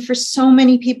probably, for so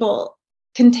many people,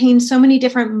 contain so many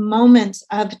different moments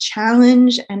of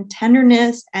challenge and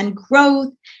tenderness and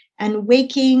growth and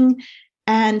waking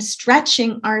and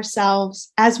stretching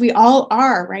ourselves, as we all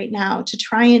are right now, to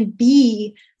try and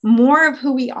be more of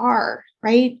who we are,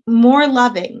 right? More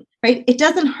loving, right? It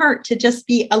doesn't hurt to just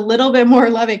be a little bit more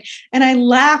loving. And I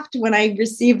laughed when I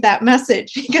received that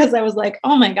message because I was like,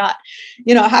 oh my God,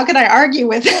 how could I argue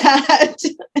with that?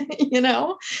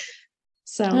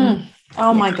 So.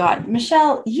 Oh my God,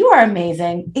 Michelle, you are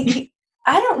amazing.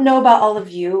 I don't know about all of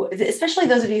you, especially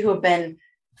those of you who have been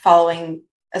following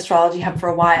Astrology Hub for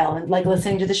a while and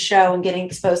listening to the show and getting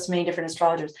exposed to many different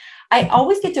astrologers. I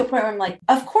always get to a point where I'm like,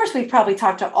 of course, we've probably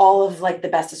talked to all of the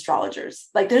best astrologers.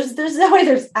 There's no way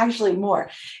there's actually more.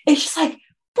 It's just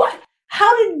what?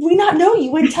 How did we not know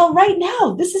you until right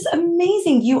now? This is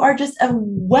amazing. You are just a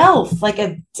wealth,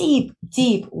 a deep,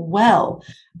 deep well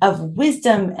of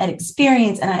wisdom and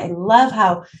experience. And I love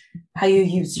how you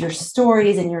use your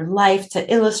stories and your life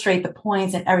to illustrate the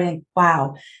points and everything.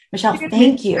 Wow. Michelle,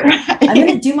 thank you. I'm going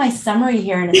to do my summary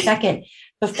here in a second.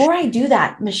 Before I do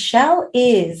that, Michelle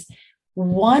is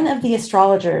one of the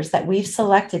astrologers that we've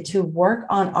selected to work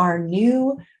on our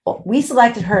new, we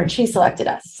selected her and she selected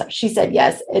us. So she said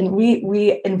yes, and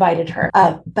we invited her.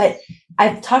 But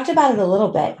I've talked about it a little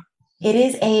bit. It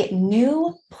is a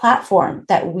new platform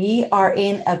that we are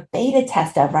in a beta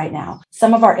test of right now.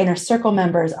 Some of our inner circle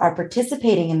members are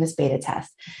participating in this beta test.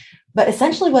 But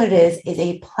essentially what it is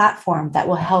a platform that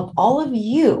will help all of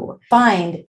you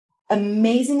find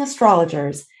amazing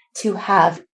astrologers to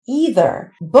have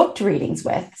either booked readings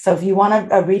with. So if you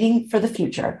want a reading for the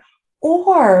future,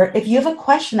 or if you have a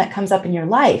question that comes up in your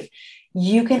life,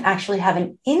 you can actually have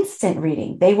an instant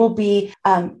reading. They will be,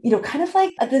 kind of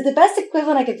like the best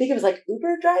equivalent I could think of is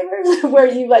Uber drivers,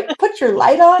 where you put your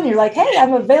light on, you're like, hey,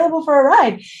 I'm available for a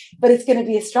ride, but it's going to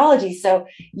be astrology. So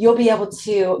you'll be able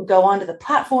to go onto the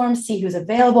platform, see who's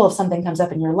available. If something comes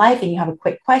up in your life and you have a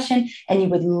quick question and you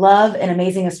would love an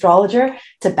amazing astrologer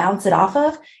to bounce it off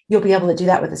of, you'll be able to do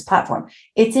that with this platform.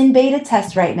 It's in beta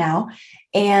test right now.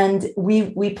 And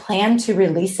we plan to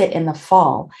release it in the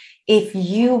fall. If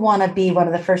you want to be one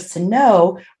of the first to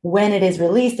know when it is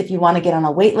released, if you want to get on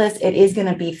a wait list, it is going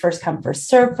to be first come, first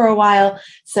serve for a while.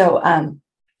 So,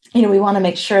 we want to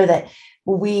make sure that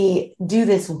we do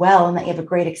this well and that you have a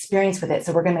great experience with it.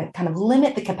 So we're going to kind of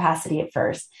limit the capacity at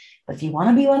first. But if you want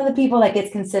to be one of the people that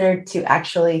gets considered to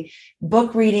actually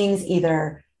book readings,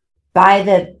 either by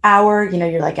the hour,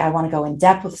 you're like, I want to go in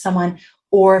depth with someone,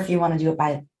 or if you want to do it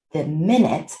by the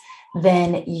minute,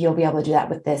 then you'll be able to do that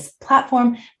with this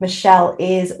platform. Michelle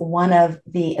is one of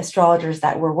the astrologers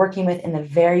that we're working with in the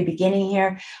very beginning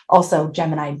here. Also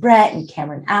Gemini Brett and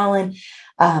Cameron Allen,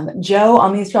 Joe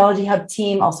on the Astrology Hub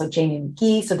team, also Jamie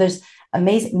McGee. So there's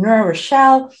amazing Nora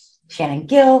Rochelle, Shannon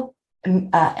Gill,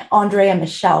 Andrea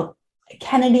Michelle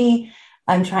Kennedy.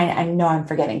 I know I'm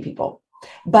forgetting people,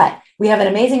 but we have an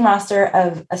amazing roster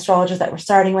of astrologers that we're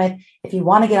starting with. If you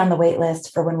want to get on the wait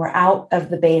list for when we're out of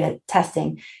the beta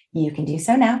testing, you can do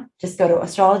so now. Just go to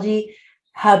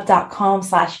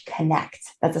astrologyhub.com/connect.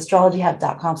 That's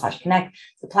astrologyhub.com/connect.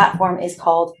 The platform is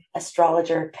called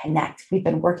Astrologer Connect. We've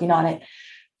been working on it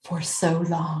for so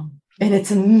long. And it's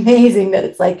amazing that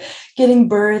it's getting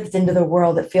birthed into the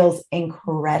world. It feels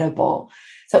incredible.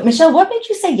 So Michelle, what made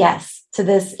you say yes to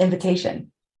this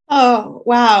invitation? Oh,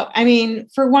 wow. I mean,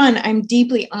 for one, I'm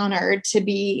deeply honored to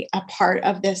be a part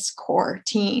of this core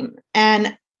team.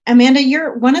 And Amanda,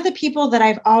 you're one of the people that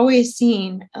I've always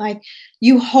seen,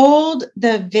 you hold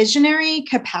the visionary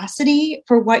capacity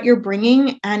for what you're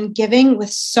bringing and giving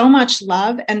with so much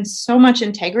love and so much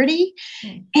integrity.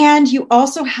 And you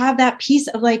also have that piece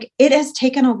of it has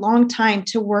taken a long time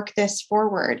to work this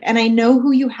forward. And I know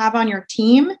who you have on your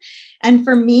team. And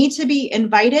for me to be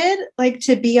invited,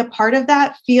 to be a part of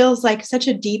that feels like such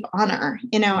a deep honor,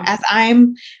 as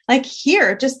I'm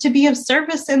here just to be of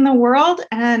service in the world.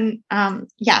 And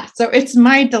so it's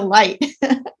my delight.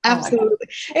 Absolutely.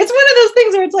 It's one of those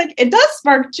things where it's like, it does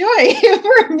spark joy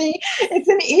for me. It's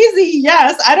an easy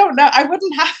yes. I don't know. I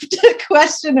wouldn't have to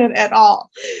question it at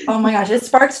all. Oh my gosh, it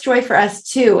sparks joy for us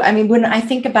too. I mean, when I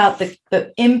think about the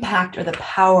impact or the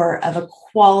power of a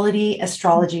quality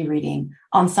astrology reading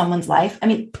on someone's life, I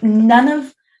mean,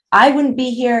 I wouldn't be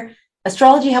here.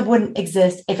 Astrology Hub wouldn't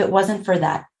exist if it wasn't for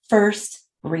that first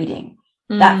reading.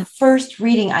 That first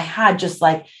reading I had just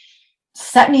like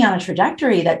set me on a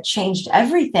trajectory that changed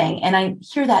everything. And I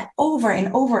hear that over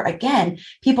and over again.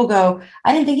 People go,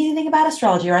 I didn't think anything about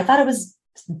astrology, or I thought it was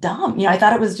dumb. I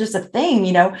thought it was just a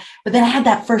thing, but then I had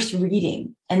that first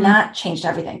reading and that changed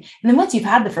everything. And then once you've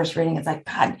had the first reading, it's like,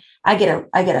 God, I get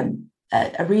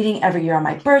a reading every year on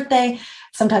my birthday.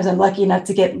 Sometimes I'm lucky enough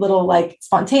to get little like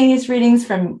spontaneous readings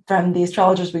from the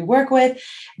astrologers we work with.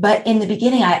 But in the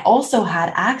beginning, I also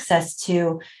had access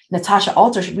to Natasha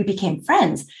Alter. We became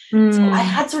friends. So I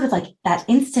had sort of like that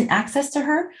instant access to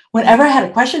her. Whenever I had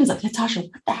a question, it's like, Natasha,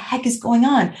 what the heck is going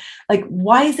on? Like,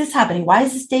 why is this happening? Why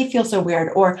does this day feel so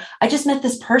weird? Or I just met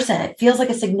this person. It feels like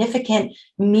a significant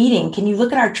meeting. Can you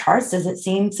look at our charts? Does it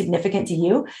seem significant to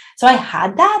you? So I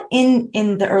had that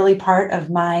in the early part of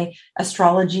my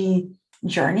astrology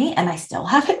journey, and I still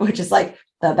have it, which is like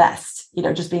the best,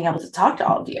 just being able to talk to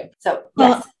all of you. So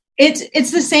yes.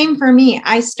 It's the same for me.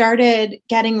 I started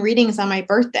getting readings on my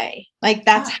birthday. Like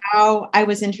that's how I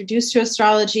was introduced to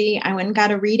astrology. I went and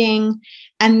got a reading.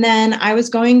 And then I was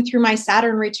going through my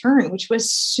Saturn return, which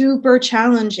was super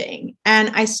challenging.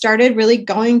 And I started really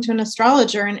going to an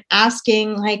astrologer and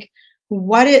asking like,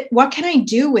 what can I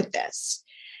do with this?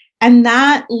 And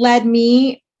that led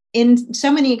me in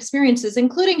so many experiences,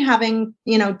 including having,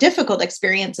 difficult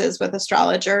experiences with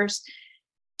astrologers,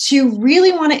 to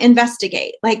really want to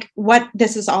investigate like what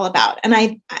this is all about.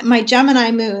 And my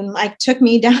Gemini moon like took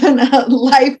me down a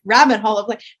life rabbit hole of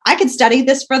like, I could study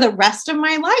this for the rest of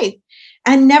my life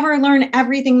and never learn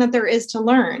everything that there is to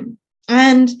learn.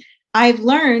 And I've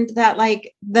learned that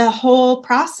like the whole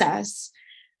process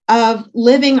of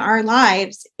living our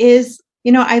lives is,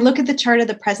 I look at the chart of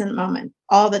the present moment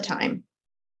all the time.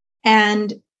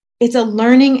 And it's a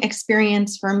learning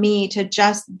experience for me to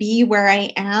just be where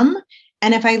I am.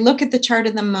 And if I look at the chart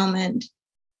of the moment,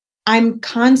 I'm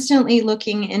constantly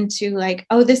looking into like,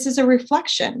 oh, this is a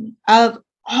reflection of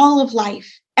all of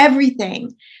life,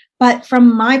 everything, but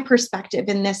from my perspective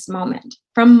in this moment,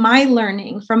 from my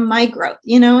learning, from my growth,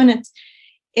 and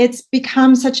it's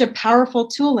become such a powerful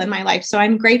tool in my life. So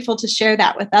I'm grateful to share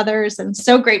that with others and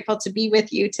so grateful to be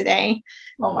with you today.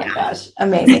 Oh my gosh.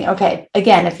 Amazing. Okay.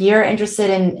 Again, if you're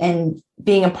interested in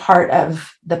being a part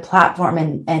of the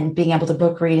platform and being able to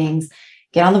book readings,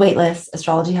 get on the waitlist,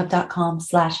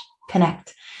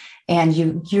 astrologyhub.com/connect. And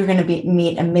you're going to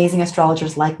meet amazing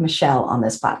astrologers like Michelle on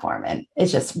this platform. And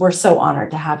we're so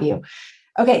honored to have you.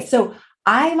 Okay. So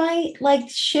I might like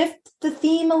shift the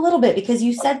theme a little bit because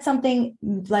you said something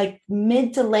like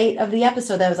mid to late of the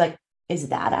episode that I was like, is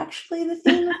that actually the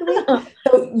theme of the week?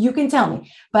 So you can tell me,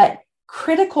 but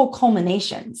critical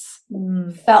culminations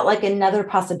felt like another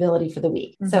possibility for the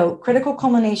week. So critical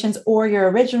culminations or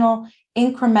your original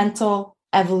incremental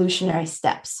evolutionary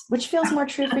steps, which feels more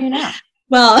true for you now?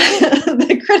 Well,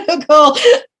 the critical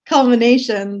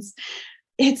culminations,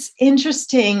 it's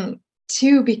interesting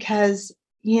too, because,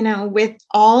 with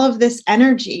all of this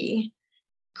energy,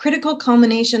 critical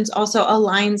culminations also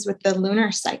aligns with the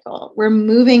lunar cycle. We're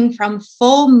moving from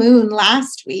full moon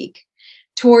last week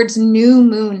towards new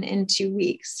moon in 2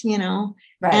 weeks,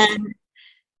 Right. And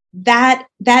that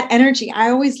energy,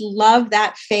 I always love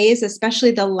that phase,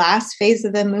 especially the last phase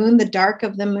of the moon, the dark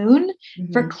of the moon,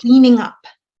 for cleaning up,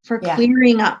 for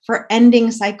clearing up, for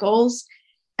ending cycles,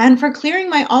 and for clearing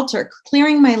my altar,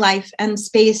 clearing my life and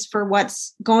space for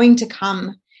what's going to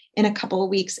come in a couple of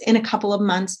weeks, in a couple of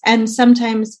months, and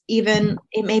sometimes even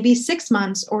it may be 6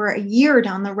 months or a year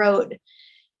down the road.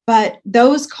 But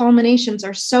those culminations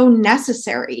are so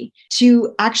necessary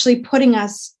to actually putting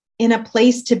us in a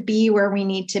place to be where we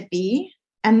need to be.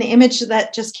 And the image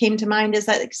that just came to mind is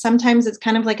that sometimes it's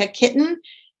kind of like a kitten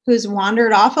who's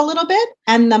wandered off a little bit,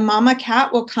 and the mama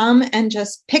cat will come and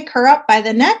just pick her up by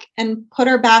the neck and put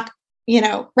her back,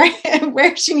 right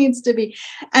where she needs to be.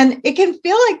 And it can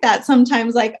feel like that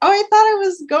sometimes, like, oh, I thought I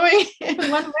was going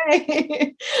in one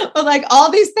way, but like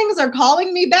all these things are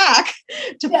calling me back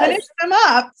to finish them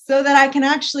up so that I can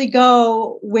actually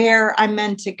go where I'm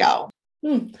meant to go.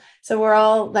 So we're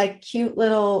all like cute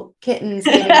little kittens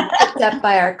getting picked up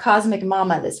by our cosmic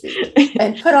mama this week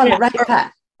and put on the right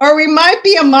path. Or we might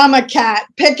be a mama cat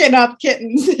picking up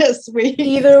kittens this week.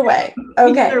 Either way.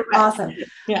 Okay. Either way. Awesome.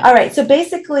 Yeah. All right. So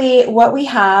basically what we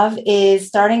have is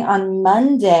starting on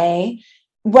Monday,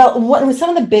 Well, some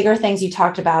of the bigger things you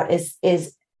talked about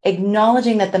is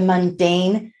acknowledging that the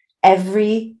mundane,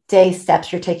 everyday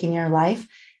steps you're taking in your life,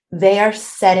 they are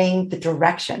setting the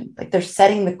direction, like they're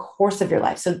setting the course of your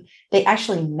life. So they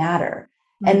actually matter.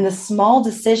 Mm-hmm. And the small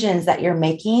decisions that you're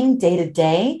making day to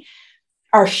day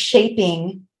are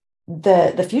shaping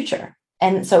the future.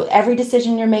 And so every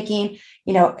decision you're making,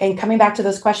 and coming back to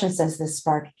those questions, does this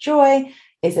spark joy?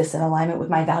 Is this in alignment with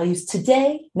my values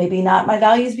today? Maybe not my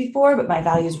values before, but my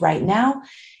values right now.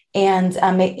 And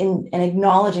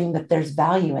acknowledging that there's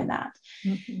value in that.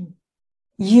 Mm-hmm.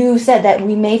 You said that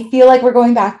we may feel like we're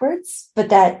going backwards, but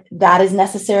that is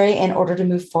necessary in order to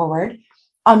move forward.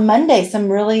 On Monday, some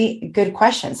really good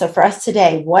questions. So for us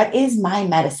today, what is my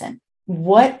medicine?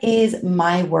 What is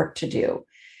my work to do?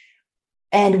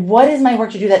 And what is my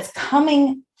work to do that's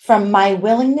coming from my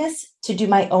willingness to do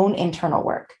my own internal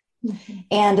work? Mm-hmm.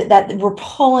 And that we're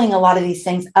pulling a lot of these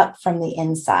things up from the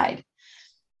inside.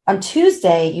 On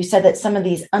Tuesday, you said that some of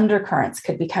these undercurrents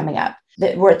could be coming up,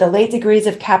 that we're at the late degrees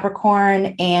of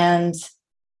Capricorn and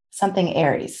something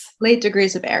Aries. Late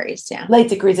degrees of Aries, yeah. Late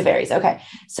degrees of Aries, okay.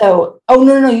 So,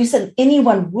 no, you said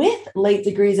anyone with late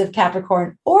degrees of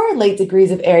Capricorn or late degrees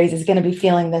of Aries is going to be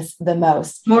feeling this the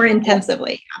most. More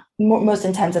intensively. Most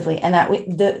intensively. And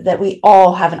that we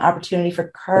all have an opportunity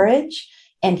for courage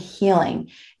and healing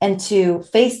and to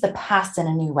face the past in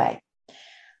a new way.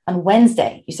 On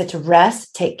Wednesday, you said to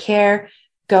rest, take care,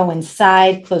 go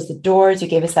inside, close the doors. You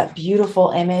gave us that beautiful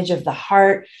image of the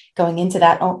heart going into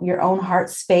that your own heart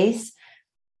space.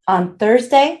 On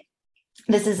Thursday,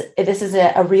 this is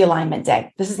a realignment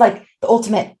day. This is like the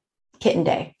ultimate kitten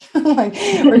day. Like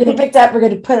we're going to pick up, we're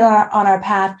going to put it on our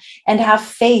path and have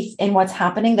faith in what's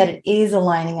happening, that it is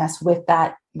aligning us with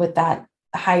that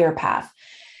higher path.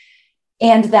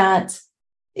 And that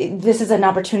this is an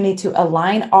opportunity to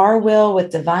align our will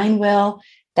with divine will,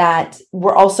 that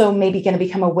we're also maybe going to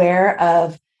become aware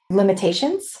of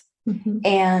limitations mm-hmm.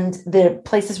 and the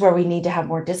places where we need to have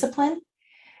more discipline.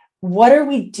 What are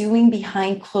we doing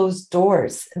behind closed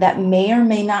doors that may or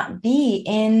may not be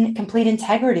in complete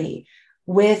integrity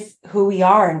with who we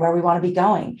are and where we want to be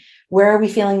going? Where are we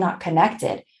feeling not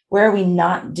connected? Where are we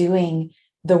not doing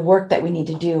the work that we need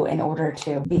to do in order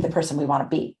to be the person we want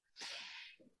to be?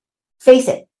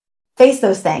 Face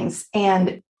those things,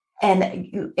 and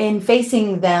in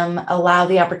facing them, allow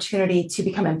the opportunity to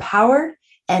become empowered.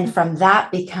 And from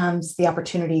that becomes the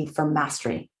opportunity for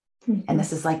mastery. Mm-hmm. And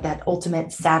this is like that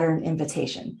ultimate Saturn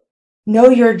invitation. Know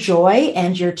your joy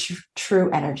and your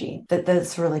true energy.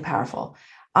 That's really powerful.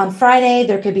 On Friday,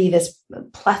 there could be this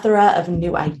plethora of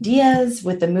new ideas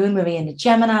with the moon moving into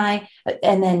Gemini,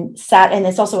 and then and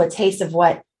it's also a taste of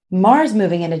what Mars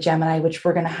moving into Gemini, which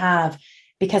we're going to have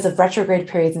because of retrograde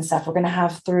periods and stuff, we're going to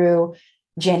have through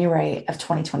January of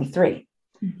 2023.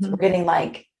 Mm-hmm. So we're getting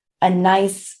like a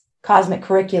nice cosmic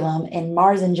curriculum in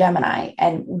Mars and Gemini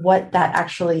and what that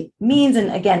actually means.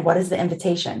 And again, what is the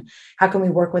invitation? How can we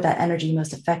work with that energy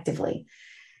most effectively?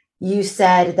 You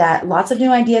said that lots of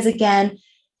new ideas again,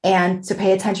 and to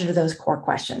pay attention to those core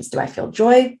questions. Do I feel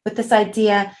joy with this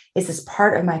idea? Is this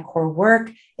part of my core work?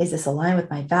 Is this aligned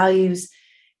with my values?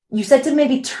 You said to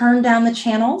maybe turn down the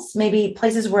channels, maybe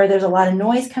places where there's a lot of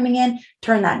noise coming in,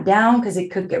 turn that down because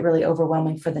it could get really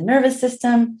overwhelming for the nervous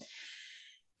system.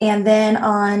 And then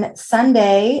on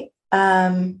Sunday,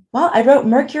 I wrote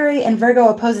Mercury and Virgo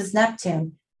opposes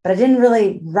Neptune, but I didn't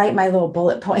really write my little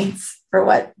bullet points for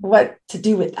what to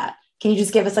do with that. Can you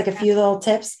just give us like a few little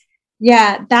tips?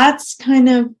 Yeah, that's kind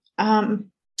of,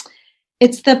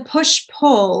 it's the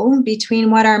push-pull between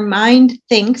what our mind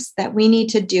thinks that we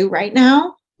need to do right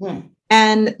now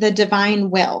and the divine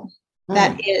will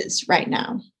that is right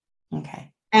now.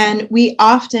 Okay. And we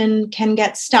often can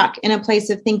get stuck in a place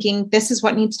of thinking, this is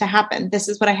what needs to happen. This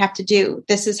is what I have to do.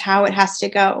 This is how it has to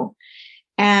go.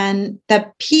 And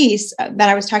the piece that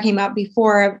I was talking about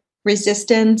before of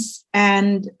resistance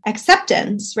and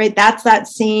acceptance, right? That's that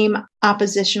same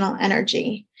oppositional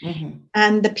energy. Mm-hmm.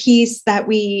 And the piece that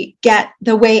we get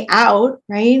the way out,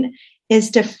 right,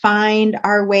 is to find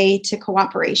our way to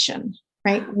cooperation,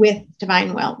 right, with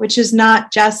divine will, which is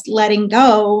not just letting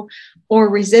go or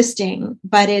resisting,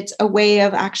 but it's a way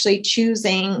of actually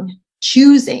choosing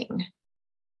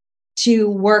to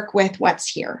work with what's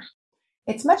here.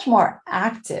 It's much more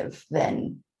active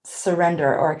than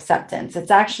surrender or acceptance. It's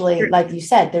actually, like you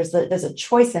said, there's a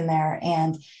choice in there,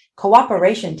 and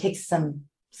cooperation takes some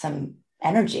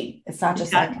energy. It's not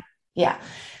just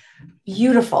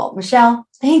beautiful. Michelle,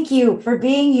 thank you for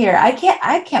being here. I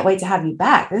can't wait to have you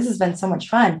back. This has been so much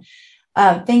fun.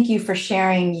 Thank you for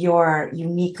sharing your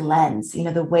unique lens,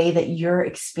 the way that you're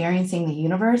experiencing the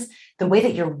universe, the way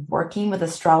that you're working with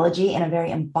astrology in a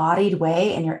very embodied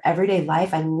way in your everyday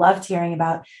life. I loved hearing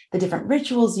about the different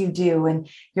rituals you do and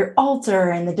your altar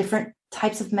and the different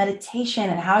types of meditation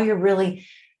and how you're really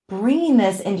bringing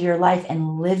this into your life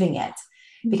and living it.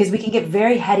 Because we can get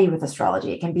very heady with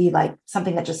astrology. It can be like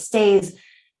something that just stays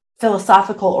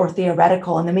philosophical or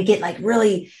theoretical. And then we get like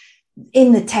really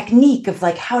in the technique of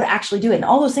like how to actually do it. And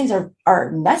all those things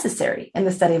are necessary in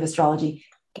the study of astrology.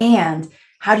 And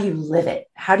how do you live it?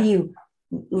 How do you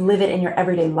live it in your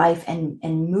everyday life and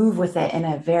move with it in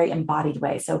a very embodied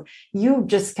way? So you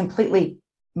just completely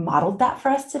modeled that for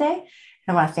us today.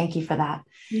 I want to thank you for that.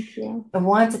 Thank you. I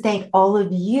want to thank all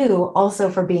of you also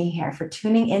for being here, for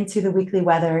tuning into the weekly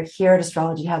weather here at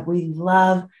Astrology Hub. We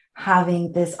love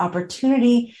having this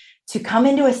opportunity to come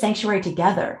into a sanctuary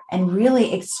together and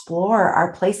really explore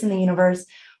our place in the universe.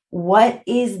 What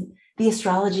is the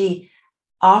astrology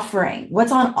offering?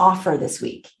 What's on offer this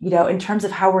week, in terms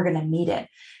of how we're going to meet it.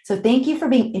 So thank you for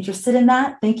being interested in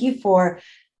that. Thank you for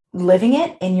living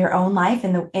it in your own life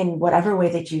in whatever way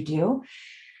that you do.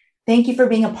 Thank you for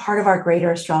being a part of our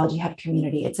greater Astrology Hub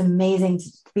community. It's amazing to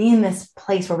be in this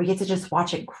place where we get to just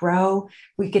watch it grow.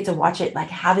 We get to watch it like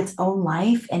have its own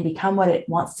life and become what it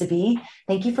wants to be.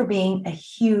 Thank you for being a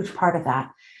huge part of that.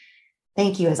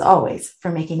 Thank you, as always, for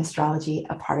making astrology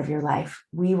a part of your life.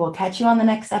 We will catch you on the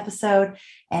next episode,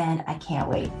 and I can't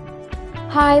wait.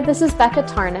 Hi, this is Becca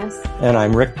Tarnas. And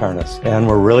I'm Rick Tarnas, and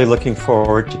we're really looking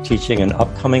forward to teaching an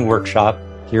upcoming workshop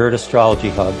here at Astrology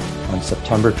Hub on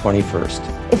September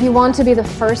 21st. If you want to be the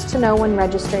first to know when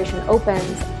registration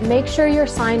opens, make sure you're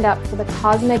signed up for the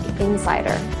Cosmic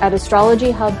Insider at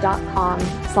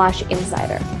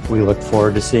astrologyhub.com/insider. We look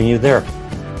forward to seeing you there.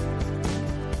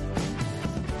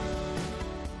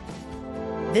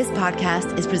 This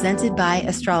podcast is presented by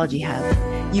Astrology Hub.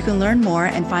 You can learn more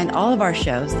and find all of our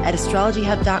shows at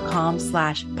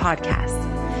astrologyhub.com/podcast.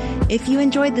 If you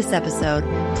enjoyed this episode,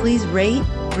 please rate,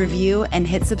 review, and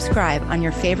hit subscribe on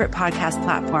your favorite podcast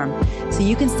platform so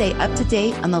you can stay up to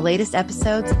date on the latest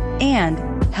episodes and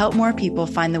help more people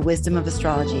find the wisdom of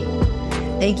astrology.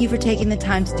 Thank you for taking the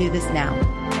time to do this now.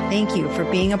 Thank you for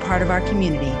being a part of our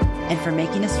community and for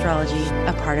making astrology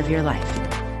a part of your life.